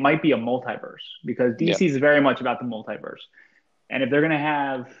universe. It might be a multiverse because DC is very much about the multiverse. And if they're going to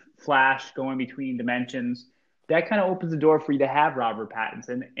have Flash going between dimensions, that kind of opens the door for you to have Robert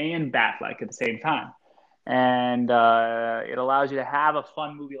Pattinson and Batfleck at the same time. And it allows you to have a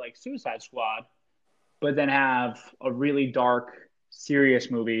fun movie like Suicide Squad, but then have a really dark, serious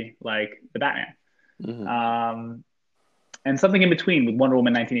movie like The Batman. And something in between with Wonder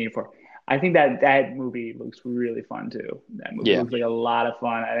Woman 1984. I think that movie looks really fun too. That movie looks like a lot of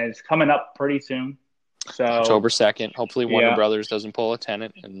fun, and it's coming up pretty soon. So October 2nd. Hopefully, Warner Brothers doesn't pull a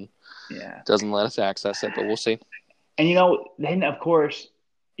tenant and doesn't let us access it, but we'll see. And then of course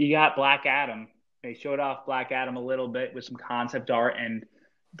you got Black Adam. They showed off Black Adam a little bit with some concept art and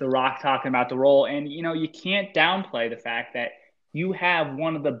The Rock talking about the role. And you can't downplay the fact that you have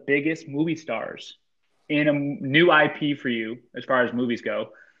one of the biggest movie stars in a new IP for you as far as movies go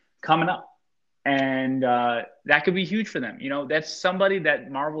coming up. And that could be huge for them. That's somebody that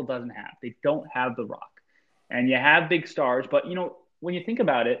Marvel doesn't have. They don't have The Rock. And you have big stars. But, when you think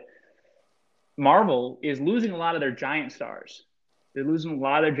about it, Marvel is losing a lot of their giant stars. They're losing a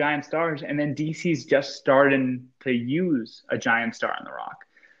lot of their giant stars. And then DC's just starting to use a giant star in The Rock.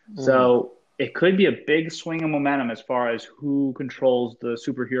 So it could be a big swing of momentum as far as who controls the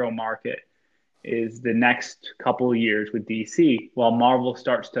superhero market is the next couple of years with DC while Marvel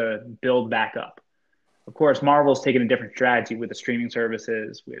starts to build back up. Of course, Marvel's taken a different strategy with the streaming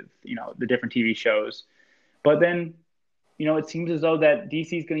services, with, the different TV shows. But then, it seems as though that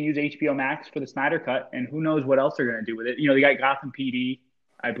DC is going to use HBO Max for the Snyder Cut, and who knows what else they're going to do with it. They got Gotham PD,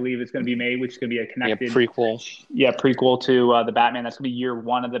 I believe it's going to be made, which is going to be a connected prequel. Yeah, prequel to the Batman. That's going to be year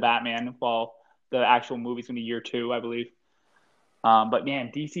 1 of the Batman, while the actual movie's going to be year 2, I believe. But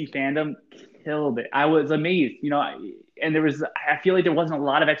man, DC fandom killed it. I was amazed, and I feel like there wasn't a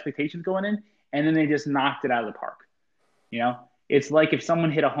lot of expectations going in, and then they just knocked it out of the park. It's like if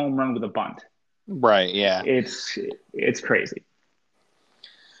someone hit a home run with a bunt. Right. Yeah. It's crazy.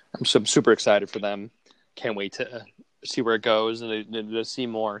 I'm super excited for them. Can't wait to see where it goes and to see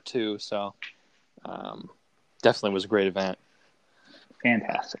more too. So, definitely was a great event.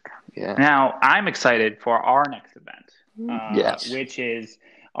 Fantastic. Yeah. Now I'm excited for our next event. Yes. Which is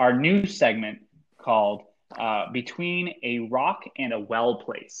our new segment called Between a Rock and a Well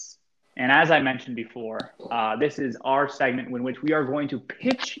Place. And as I mentioned before, this is our segment in which we are going to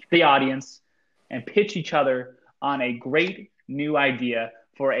pitch the audience and pitch each other on a great new idea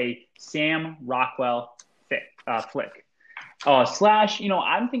for a Sam Rockwell flick.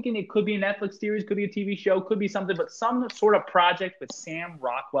 I'm thinking it could be a Netflix series, could be a TV show, could be something, but some sort of project with Sam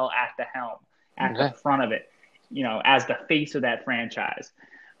Rockwell at the helm, at the front of it. As the face of that franchise.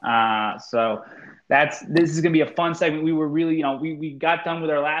 So this is going to be a fun segment. We were really, we got done with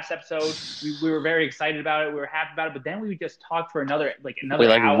our last episode. We were very excited about it. We were happy about it, but then we just talked for another We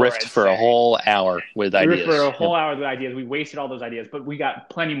hour. riffed for a whole hour with ideas. We riffed for a whole hour with ideas. We wasted all those ideas, but we got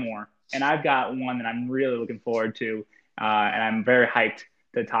plenty more. And I've got one that I'm really looking forward to, and I'm very hyped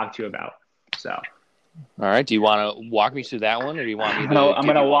to talk to you about. So, all right. Do you want to walk me through that one, or do you want me to? I'm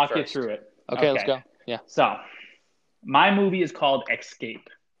going to walk you through it. Okay, let's go. Yeah. So, my movie is called Escape.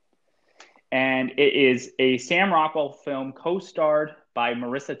 And it is a Sam Rockwell film co-starred by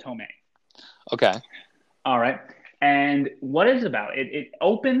Marissa Tomei. Okay. All right. And what is it about? It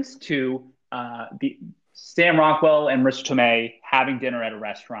opens to the Sam Rockwell and Marissa Tomei having dinner at a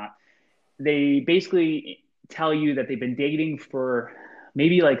restaurant. They basically tell you that they've been dating for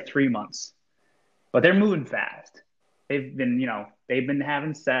maybe like 3 months, but they're moving fast. They've been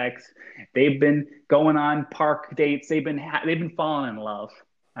having sex. They've been going on park dates. They've been falling in love.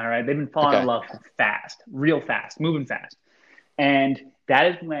 All right. They've been falling in love fast, real fast, moving fast. And that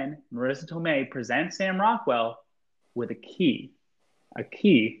is when Marissa Tomei presents Sam Rockwell with a key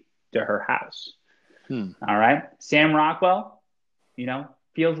to her house. All right. Sam Rockwell,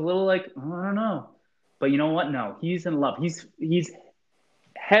 feels a little like, I don't know. But you know what? No, he's in love. He's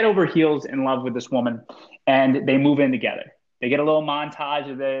head over heels in love with this woman, and they move in together. They get a little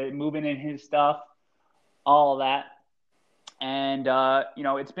montage of the moving in his stuff, all of that. And,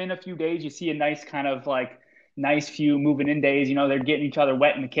 it's been a few days. You see a nice kind of nice few moving in days. They're getting each other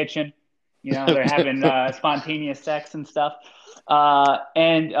wet in the kitchen. They're having spontaneous sex and stuff.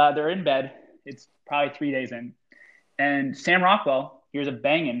 And they're in bed. It's probably 3 days in. And Sam Rockwell hears a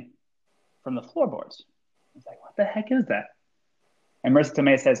banging from the floorboards. He's like, what the heck is that? And Marissa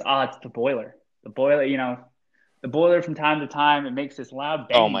Tomei says, it's the boiler. The boiler, the boiler from time to time, it makes this loud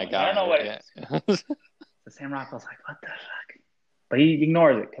bang. Oh, my God. I don't know what it is. So Sam Rockwell's like, what the fuck? But he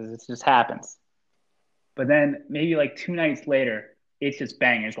ignores it because it just happens. But then maybe 2 nights later, it's just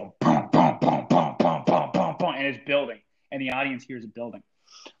banging. It's going boom, boom, boom, boom, boom, boom, boom, boom, and it's building. And the audience hears it building.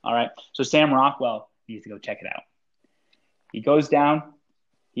 All right. So Sam Rockwell needs to go check it out. He goes down.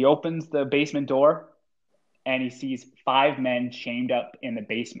 He opens the basement door, and he sees 5 men chained up in the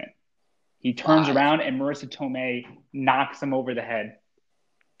basement. He turns around, and Marissa Tomei knocks him over the head.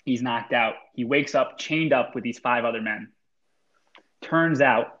 He's knocked out. He wakes up chained up with these 5 other men. Turns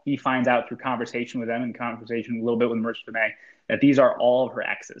out, he finds out through conversation with them and conversation a little bit with Marissa Tomei that these are all of her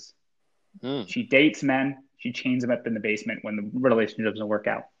exes. She dates men. She chains them up in the basement when the relationship doesn't work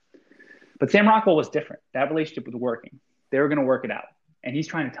out. But Sam Rockwell was different. That relationship was working. They were going to work it out. And he's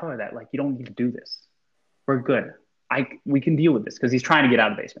trying to tell her that, you don't need to do this. We're good. We can deal with this because he's trying to get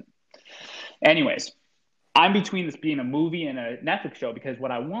out of the basement. Anyways, I'm between this being a movie and a Netflix show because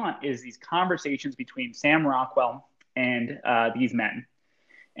what I want is these conversations between Sam Rockwell and these men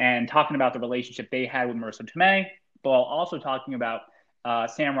and talking about the relationship they had with Marissa Tomei, while also talking about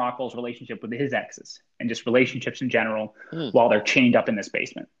Sam Rockwell's relationship with his exes and just relationships in general while they're chained up in this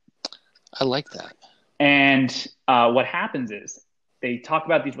basement. I like that. And what happens is they talk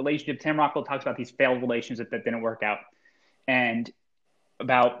about these relationships. Sam Rockwell talks about these failed relationships that didn't work out. And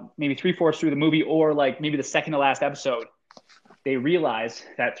about maybe 3/4 through the movie or maybe the second to last episode, they realize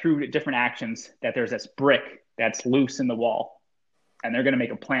that through different actions that there's this brick that's loose in the wall and they're going to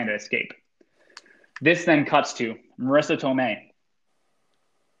make a plan to escape. This then cuts to Marissa Tomei,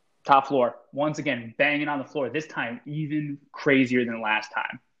 top floor, once again, banging on the floor, this time even crazier than the last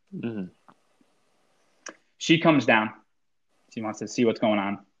time. Mm-hmm. She comes down. She wants to see what's going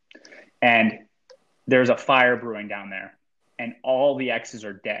on. And there's a fire brewing down there. And all the exes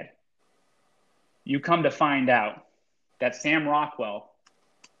are dead. You come to find out that Sam Rockwell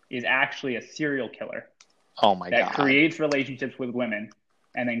is actually a serial killer. Oh, my God. That creates relationships with women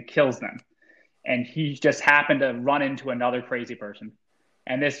and then kills them. And he just happened to run into another crazy person.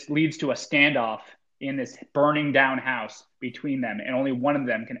 And this leads to a standoff in this burning down house between them. And only one of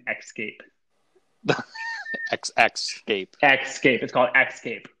them can escape. Escape. Escape. It's called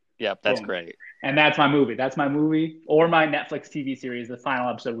Escape. Yep, that's great. And that's my movie. That's my movie or my Netflix TV series. The final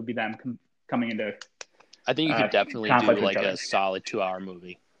episode would be them coming into. I think you could definitely do a solid 2-hour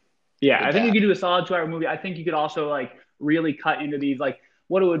movie. Yeah, I think you could do a solid 2-hour movie. I think you could also really cut into these.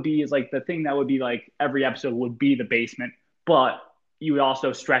 What it would be is the thing that would be every episode would be the basement, but you would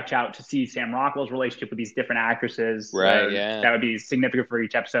also stretch out to see Sam Rockwell's relationship with these different actresses. Right. Yeah. That would be significant for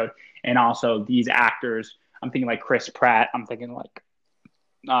each episode, and also these actors. I'm thinking Chris Pratt. I'm thinking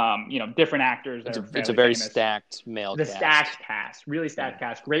different actors. It's a very stacked male cast. Stacked cast, really stacked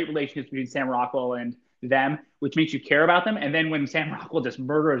cast. Great relationships between Sam Rockwell and them, which makes you care about them. And then when Sam Rockwell just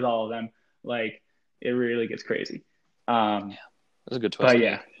murders all of them, it really gets crazy. That's a good twist. But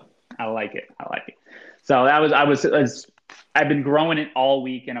yeah, I like it. I like it. So I've been growing it all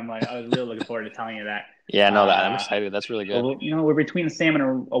week, and I was really looking forward to telling you that. Yeah, I know that. I'm Uh, excited. That's really good. well, we're between a Sam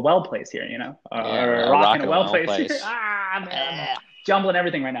and a well place here, Yeah, or a a rock rock and a and well roll place. place. Man, I'm jumbling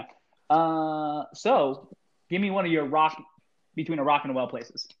everything right now. So give me one of your between a rock and a well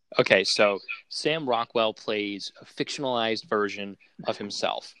places. Okay, so Sam Rockwell plays a fictionalized version of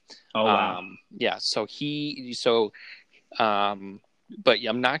himself. Oh wow. Yeah, um, but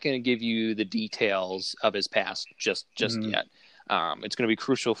I'm not going to give you the details of his past just Mm. yet. It's going to be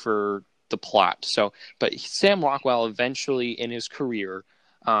crucial for the plot. So, but Sam Rockwell eventually in his career,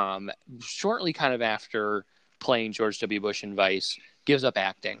 shortly kind of after playing George W. Bush in Vice, gives up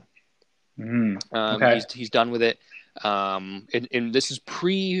acting. Okay. He's done with it. And this is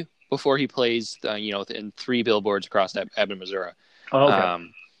before he plays, in 3 billboards across Ebbing, Missouri. Oh, okay.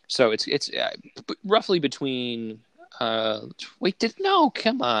 So it's roughly between. No,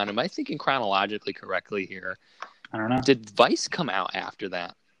 come on. Am I thinking chronologically correctly here? I don't know. Did Vice come out after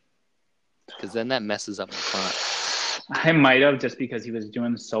that? Because then that messes up my plot. I might have just because he was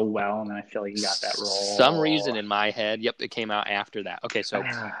doing so well, and then I feel like he got that role. Some reason in my head, yep, it came out after that. Okay, so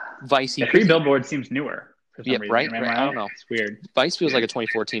Vice. The 3 billboards seems newer for some Yep, reason. right. I don't know. It's weird. Vice feels like a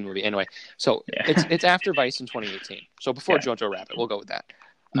 2014 movie. Anyway, so it's after Vice in 2018. So before Jojo Rabbit, we'll go with that.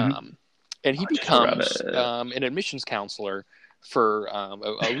 Mm-hmm. And he becomes an admissions counselor for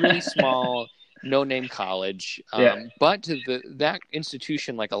a really small, no-name college. But that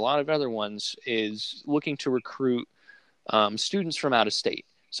institution, like a lot of other ones, is looking to recruit students from out of state.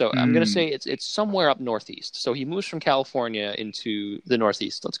 So I'm going to say it's somewhere up northeast. So he moves from California into the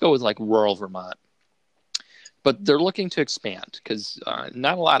northeast. Let's go with like rural Vermont. But they're looking to expand because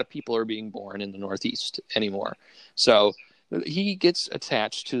not a lot of people are being born in the Northeast anymore. So he gets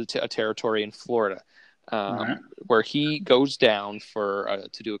attached to a territory in Florida where he goes down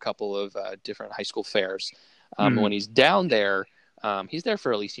to do a couple of different high school fairs. When he's down there, he's there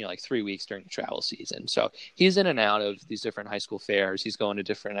for at least like 3 weeks during the travel season. So he's in and out of these different high school fairs. He's going to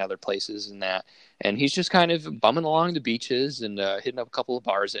different other places and that. And he's just kind of bumming along the beaches and hitting up a couple of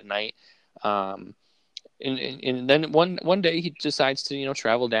bars at night. And then one day he decides to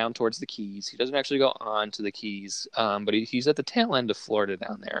travel down towards the Keys. He doesn't actually go on to the Keys, but he's at the tail end of Florida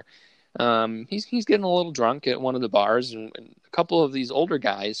down there. He's getting a little drunk at one of the bars, and a couple of these older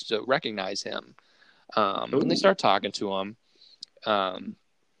guys recognize him, and they start talking to him.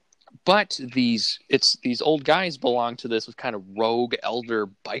 But these old guys belong to this kind of rogue elder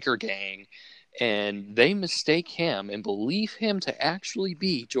biker gang, and they mistake him and believe him to actually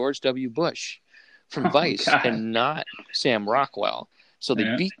be George W. Bush from Vice and not Sam Rockwell. So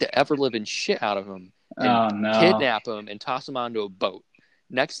they beat the ever-living shit out of him and kidnap him and toss him onto a boat.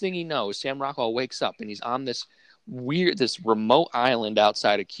 Next thing he knows, Sam Rockwell wakes up and he's on this remote island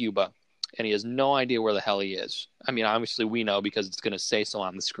outside of Cuba, and he has no idea where the hell he is. I mean, obviously we know because it's going to say so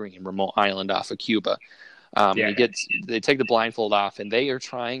on the screen, remote island off of Cuba. They take the blindfold off, and they are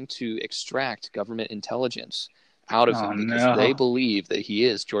trying to extract government intelligence out of him because they believe that he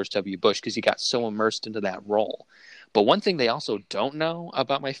is George W. Bush because he got so immersed into that role. But one thing they also don't know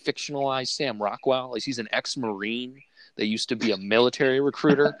about my fictionalized Sam Rockwell is he's an ex-Marine that used to be a military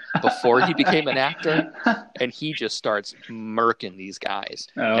recruiter before he became an actor, and he just starts murking these guys.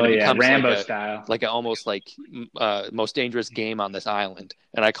 Oh, yeah, Rambo style. Like almost like most dangerous game on this island.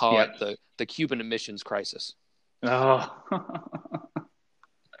 And I call it the Cuban emissions crisis. Oh.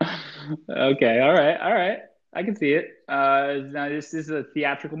 Okay, all right. I can see it. Now this is a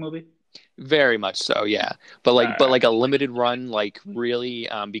theatrical movie. Very much so, yeah. But like a limited run, like really,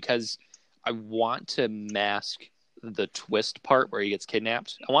 because I want to mask the twist part where he gets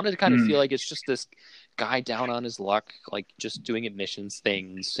kidnapped. I wanted to kind of feel like it's just this guy down on his luck, like just doing admissions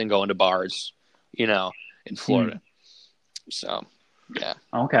things and going to bars, in Florida. So, yeah.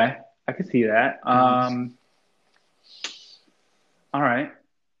 Okay, I can see that. All right.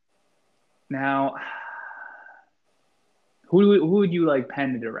 Now, who would you like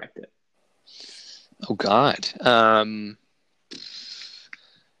pen to direct it? Oh God.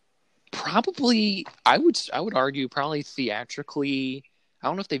 Probably I would argue probably theatrically. I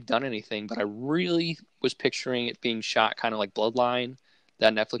don't know if they've done anything, but I really was picturing it being shot kind of like Bloodline,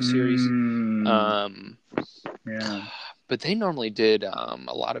 that Netflix series. Yeah. But they normally did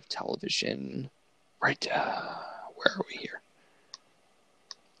a lot of television. Right, where are we here?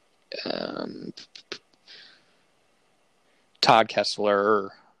 Todd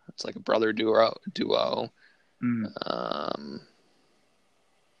Kessler. It's like a brother duo.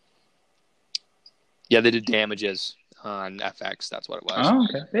 Yeah, they did Damages on FX. That's what it was. Oh,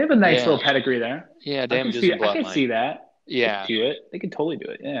 okay. They have a nice little pedigree there. Yeah, Damages and Bloodline. I can see that. Yeah. They could do it. They could totally do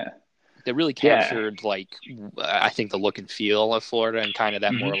it. Yeah. that really captured like I think the look and feel of Florida and kind of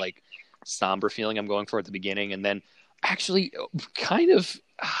that more like somber feeling I'm going for at the beginning, and then actually kind of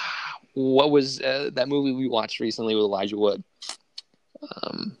what was that movie we watched recently with Elijah Wood?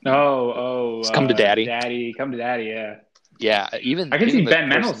 Come to Daddy. Come to Daddy, yeah. Yeah, even I can see Ben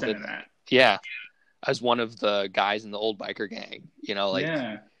the person Mendelsohn in that. Yeah, as one of the guys in the old biker gang, you know, like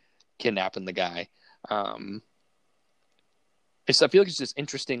kidnapping the guy. I feel like it's just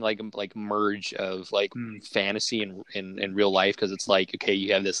interesting, like merge of like fantasy and real life, because it's like, okay,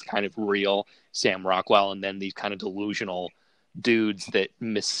 you have this kind of real Sam Rockwell, and then these kind of delusional dudes that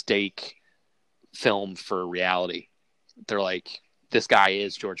mistake film for reality. They're like, this guy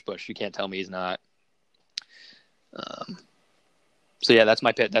is George Bush. You can't tell me he's not. So yeah, that's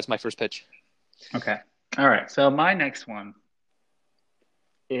my pitch. That's my first pitch. Okay. All right. So my next one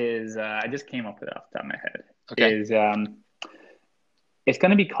is I just came up with it off the top of my head. Okay. Is it's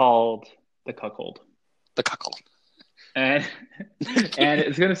going to be called The Cuckold. The Cuckold. And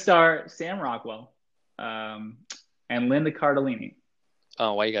it's going to star Sam Rockwell and Linda Cardellini.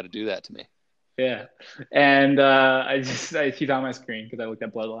 Oh, why you got to do that to me? Yeah. And she's on my screen because I looked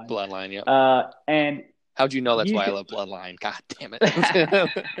at Bloodline. Bloodline, yeah. And how'd you know that's why I love Bloodline? God damn it.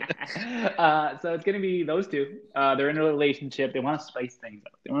 So it's going to be those two. They're in a relationship. They want to spice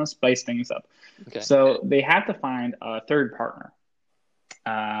things up. Okay. So they have to find a third partner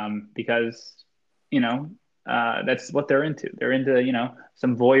because, you know, that's what they're into. They're into, you know,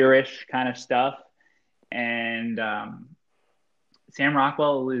 some voyeurish kind of stuff. And Sam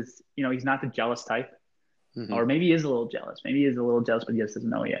Rockwell is, you know, he's not the jealous type. Or maybe he is a little jealous. Maybe he is a little jealous, but he just doesn't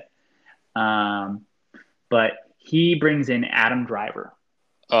know yet. But he brings in Adam Driver.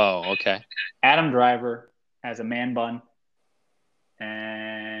 Oh, okay. Adam Driver has a man bun,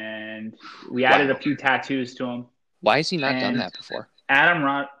 and we added a few tattoos to him. Why has he not done that before?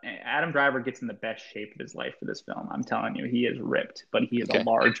 Adam Driver gets in the best shape of his life for this film. I'm telling you, he is ripped, but he is a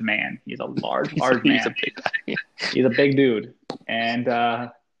large man. He's a large man. He's a big guy. He's a big dude. And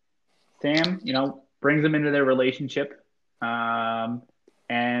Sam, you know, brings him into their relationship, and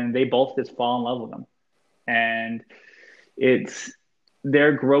they both just fall in love with him. And it's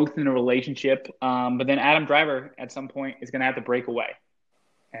their growth in a relationship. But then Adam Driver at some point is going to have to break away.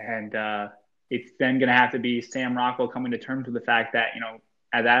 And it's then going to have to be Sam Rockwell coming to terms with the fact that, you know,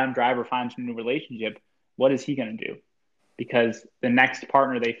 as Adam Driver finds a new relationship, what is he going to do? Because the next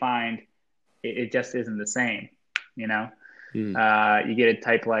partner they find, it just isn't the same, you know? You get a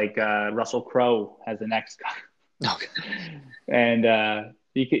type like Russell Crowe as the next guy. Okay. And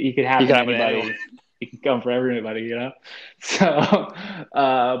you could have anybody. He can come for everybody, you know? So,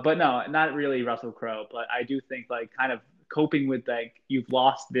 but no, not really Russell Crowe. But I do think, like, kind of coping with, like, you've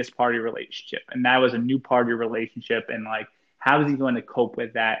lost this part of your relationship. And that was a new part of your relationship. And, like, how is he going to cope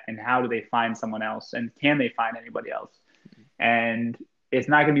with that? And how do they find someone else? And can they find anybody else? And it's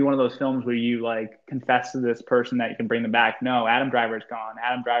not going to be one of those films where you, like, confess to this person that you can bring them back. No, Adam Driver's gone.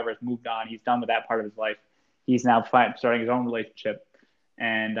 Adam Driver has moved on. He's done with that part of his life. He's now starting his own relationship.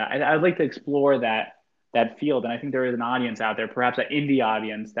 And I'd like to explore that field. And I think there is an audience out there, perhaps an indie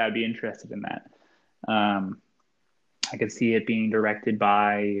audience, that would be interested in that. I could see it being directed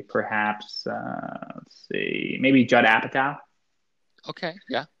by perhaps, let's see, maybe Judd Apatow. Okay,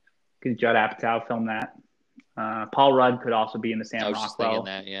 yeah. Could Judd Apatow film that? Paul Rudd could also be in the Sam Rockwell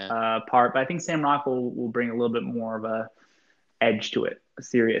part. But I think Sam Rockwell will bring a little bit more of a edge to it, a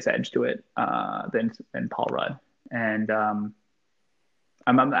serious edge to it than Paul Rudd. And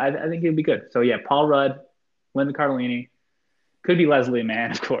I think it'd be good. So yeah, Paul Rudd, Linda Cardellini, could be Leslie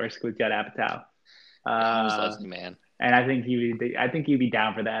Mann, of course, with Judd Apatow. Who's Leslie Mann? And I think he'd be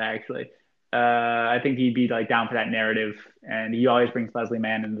down for that, actually. I think he'd be like down for that narrative, and he always brings Leslie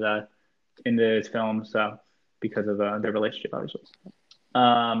Mann into his films, so because of their relationship, obviously.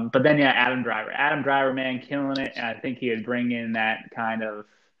 But then yeah, Adam Driver, man, killing it, and I think he would bring in that kind of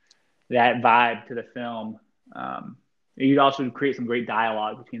that vibe to the film. You'd also create some great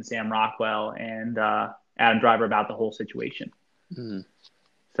dialogue between Sam Rockwell and Adam Driver about the whole situation.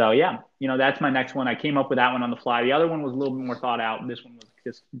 So yeah, you know, that's my next one. I came up with that one on the fly. The other one was a little bit more thought out. This one was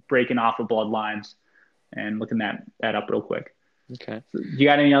just breaking off of Bloodlines and looking that up real quick. Okay. So, you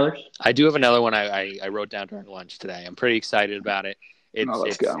got any others? I do have another one I wrote down during lunch today. I'm pretty excited about it.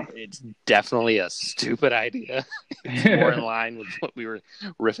 Let's go. It's definitely a stupid idea. It's more in line with what we were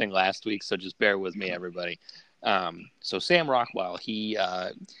riffing last week, so just bear with me, everybody. So Sam Rockwell, he's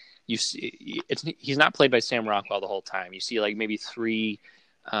not played by Sam Rockwell the whole time. You see like maybe 3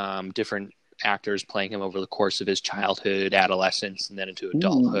 different actors playing him over the course of his childhood, adolescence, and then into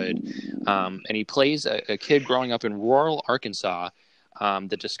adulthood. And he plays a kid growing up in rural Arkansas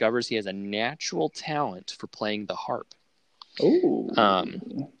that discovers he has a natural talent for playing the harp. Oh.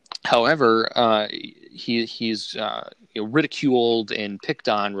 However, he's ridiculed and picked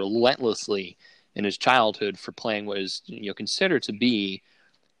on relentlessly in his childhood for playing what is considered to be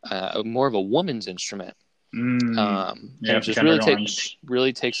more of a woman's instrument. And it just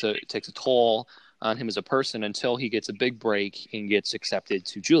really takes a toll on him as a person until he gets a big break and gets accepted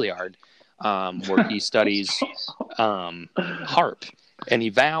to Juilliard, where he studies harp. And he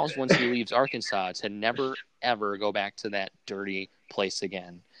vows once he leaves Arkansas to never ever go back to that dirty place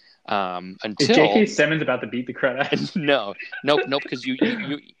again. Until is J.K. Simmons about to beat the crud out? No, because you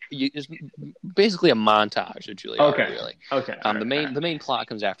it's basically a montage of Juilliard. Okay. Really. Okay. The main plot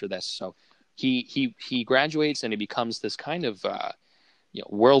comes after this. So he graduates and he becomes this kind of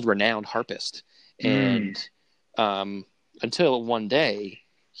world renowned harpist. And until one day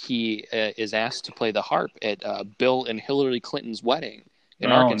he is asked to play the harp at Bill and Hillary Clinton's wedding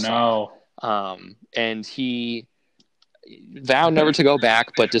in Arkansas. No. And he vowed never to go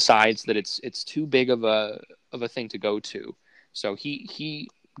back, but decides that it's too big of a thing to go to. So he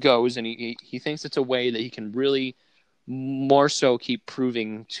goes and he thinks it's a way that he can really more so keep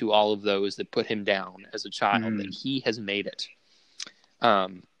proving to all of those that put him down as a child that he has made it.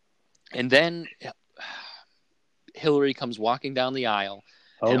 And then Hillary comes walking down the aisle,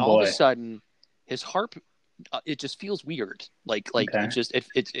 and all of a sudden his harp it just feels weird, like okay.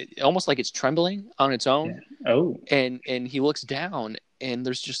 It almost like it's trembling on its own. Yeah. Oh, and he looks down, and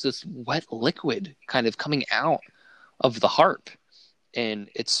there's just this wet liquid kind of coming out of the harp, and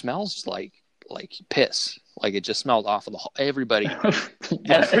it smells like piss. Like it just smelled awful. Everybody at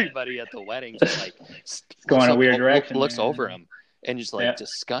the wedding just like going a weird direction. Looks over him and just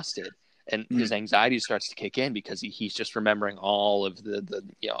disgusted. And his anxiety starts to kick in because he's just remembering all of the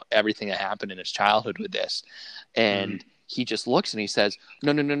everything that happened in his childhood with this. And he just looks and he says,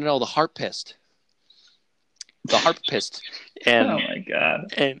 no, the harp pissed. The harp pissed. And, oh, my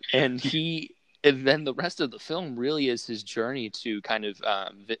God. And then the rest of the film really is his journey to kind of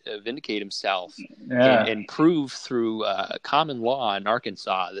vindicate himself and prove through common law in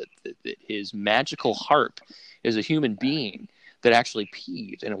Arkansas that his magical harp is a human being that actually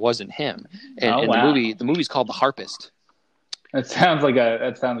peed, and it wasn't him. And the movie's called The Harpist. That sounds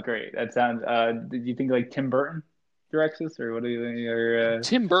great. That sounds. Did you think like Tim Burton directs this, or what do you think? Or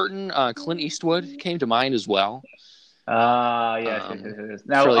Tim Burton, Clint Eastwood came to mind as well. Yes.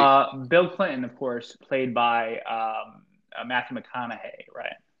 Now, Bill Clinton, of course, played by Matthew McConaughey,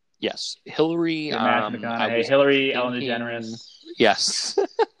 right? Yes, Hillary. Matthew McConaughey, Hillary, Ellen DeGeneres. Yes.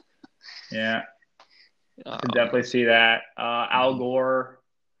 Yeah. I can definitely see that. Al Gore.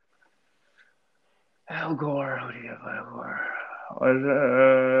 Who do you have? Al Gore.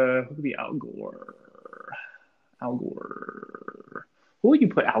 Who could be Al Gore? Who would you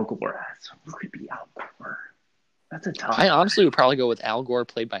put Al Gore as? Who could be Al Gore? That's a tough. I honestly would probably go with Al Gore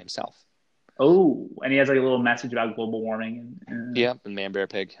played by himself. Oh, and he has like a little message about global warming. Yep, and Man Bear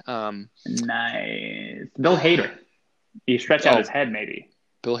Pig. Nice. Bill Hader. He stretched out his head, maybe.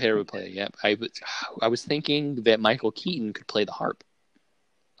 Bill Hader would play it, yep. I was thinking that Michael Keaton could play the harp.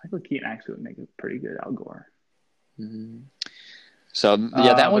 Michael Keaton actually would make a pretty good Al Gore. Mm-hmm. So,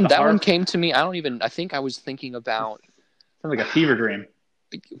 that one came to me. I think I was thinking about... Sounds like a fever dream.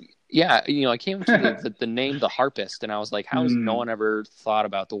 Yeah, I came to the name The Harpist, and I was like, how has no one ever thought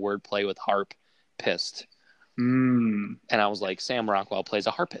about the word play with harp pissed? And I was like, Sam Rockwell plays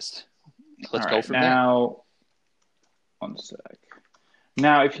a harpist. Let's go from there. One sec.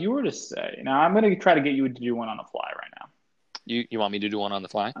 Now, if you were to say... Now, I'm going to try to get you to do one on the fly right now. You want me to do one on the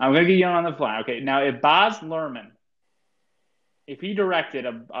fly? I'm going to get you on the fly. Okay, now, if Baz Luhrmann, if he directed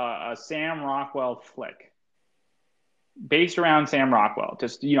a Sam Rockwell flick based around Sam Rockwell,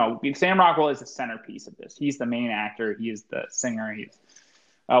 just, Sam Rockwell is the centerpiece of this. He's the main actor. He is the singer.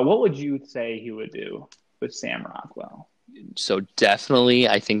 What would you say he would do with Sam Rockwell? So definitely,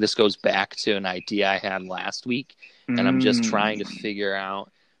 I think this goes back to an idea I had last week, and I'm just trying to figure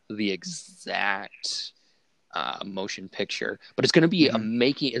out the exact motion picture. But it's going to be a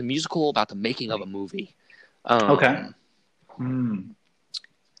musical about the making of a movie. Okay. And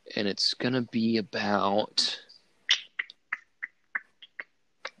it's going to be about...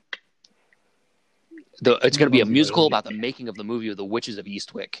 It's going to be a musical about the making of the movie of The Witches of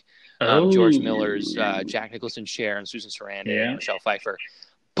Eastwick. George Miller's Jack Nicholson, Cher, and Susan Sarandon, and Michelle Pfeiffer.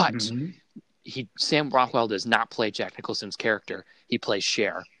 But Sam Rockwell does not play Jack Nicholson's character. He plays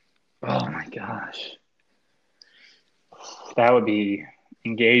Cher. Oh, my gosh. That would be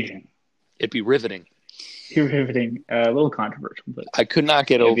engaging. It'd be riveting. riveting, a little controversial, but I could not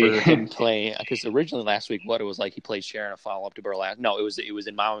get it'd be- over him playing, because originally last week, what it was like, he played Sharon a follow up to Burlesque. No, it was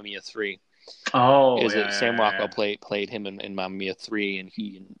in Mamma Mia 3. Oh, Is yeah, it Sam yeah, Rockwell yeah. played him in Mamma Mia 3, and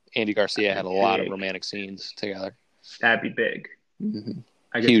he and Andy Garcia had That'd a be lot of big. romantic scenes together. That'd be big. Mm-hmm.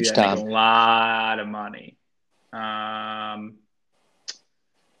 I could see Huge that make a time. lot of money. Um,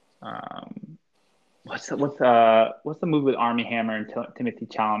 um, what's the movie with Armie Hammer and Timothy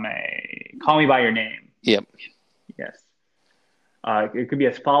Chalamet? Call Me by Your Name. Yep. Yes. It could be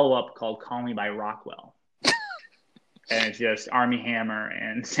a follow up called Call Me by Rockwell, and it's just Armie Hammer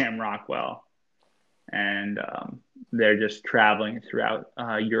and Sam Rockwell, and they're just traveling throughout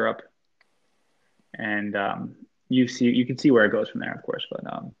Europe, and you can see where it goes from there, of course, but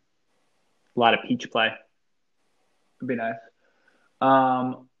a lot of peach play would be nice.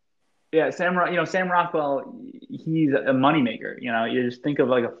 Um, yeah, Sam Rockwell, he's a moneymaker. You just think of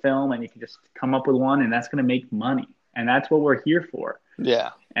like a film, and you can just come up with one, and that's going to make money, and that's what we're here for.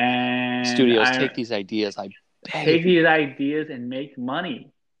 Yeah. And Studios I take these ideas. take these ideas and make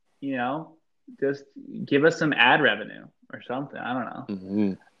money. Just give us some ad revenue or something. I don't know.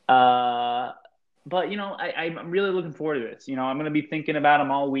 Mm-hmm. But I'm really looking forward to this. I'm going to be thinking about them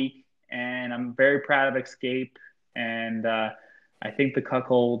all week, and I'm very proud of Escape. And I think The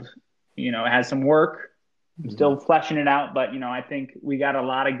Cuckold, has some work. I'm still fleshing it out, but I think we got a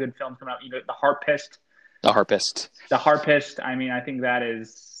lot of good films coming out. The Harpist. The Harpist. The Harpist. I mean, I think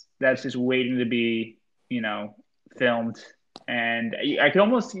that's just waiting to be, filmed. And I could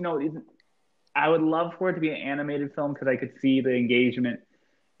almost, I would love for it to be an animated film because I could see the engagement,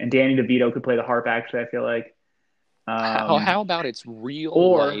 and Danny DeVito could play the harp. Actually, I feel like. How about it's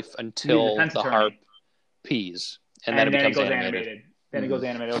real life until the harp pees, and then it becomes animated. Then it goes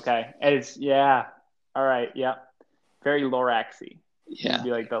animated. Okay, and it's all right, yeah, very Loraxy. Yeah, it'd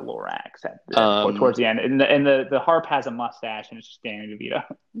be like the Lorax towards the end, and the harp has a mustache, and it's just Danny DeVito.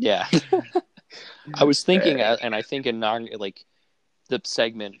 Yeah, I was thinking, and I think in like the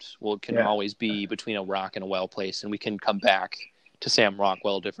segment can always be between a rock and a well place, and we can come back to Sam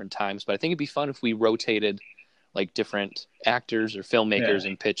Rockwell different times. But I think it'd be fun if we rotated like different actors or filmmakers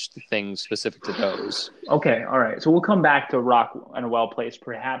and pitched things specific to those. Okay, all right. So we'll come back to Rock and a Well Place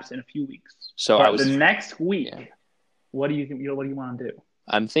perhaps in a few weeks. So the next week, what do you what do you want to do?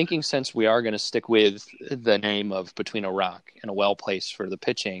 I'm thinking, since we are going to stick with the name of Between a Rock and a Well Place for the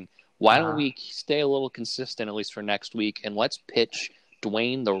pitching, why don't we stay a little consistent, at least for next week, and let's pitch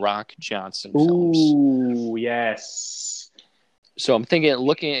Dwayne "The Rock" Johnson films. Ooh, yes. So I'm thinking,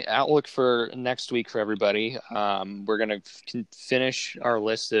 looking at outlook for next week for everybody, we're going to finish our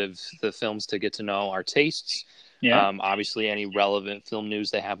list of the films to get to know our tastes. Yeah. Obviously, any relevant film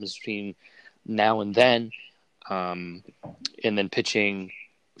news that happens between now and then, and then pitching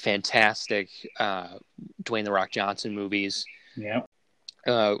fantastic Dwayne "The Rock" Johnson movies. Yeah.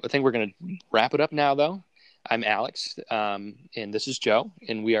 I think we're going to wrap it up now, though. I'm Alex, and this is Joe,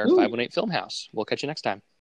 and we are 518 Filmhouse. We'll catch you next time.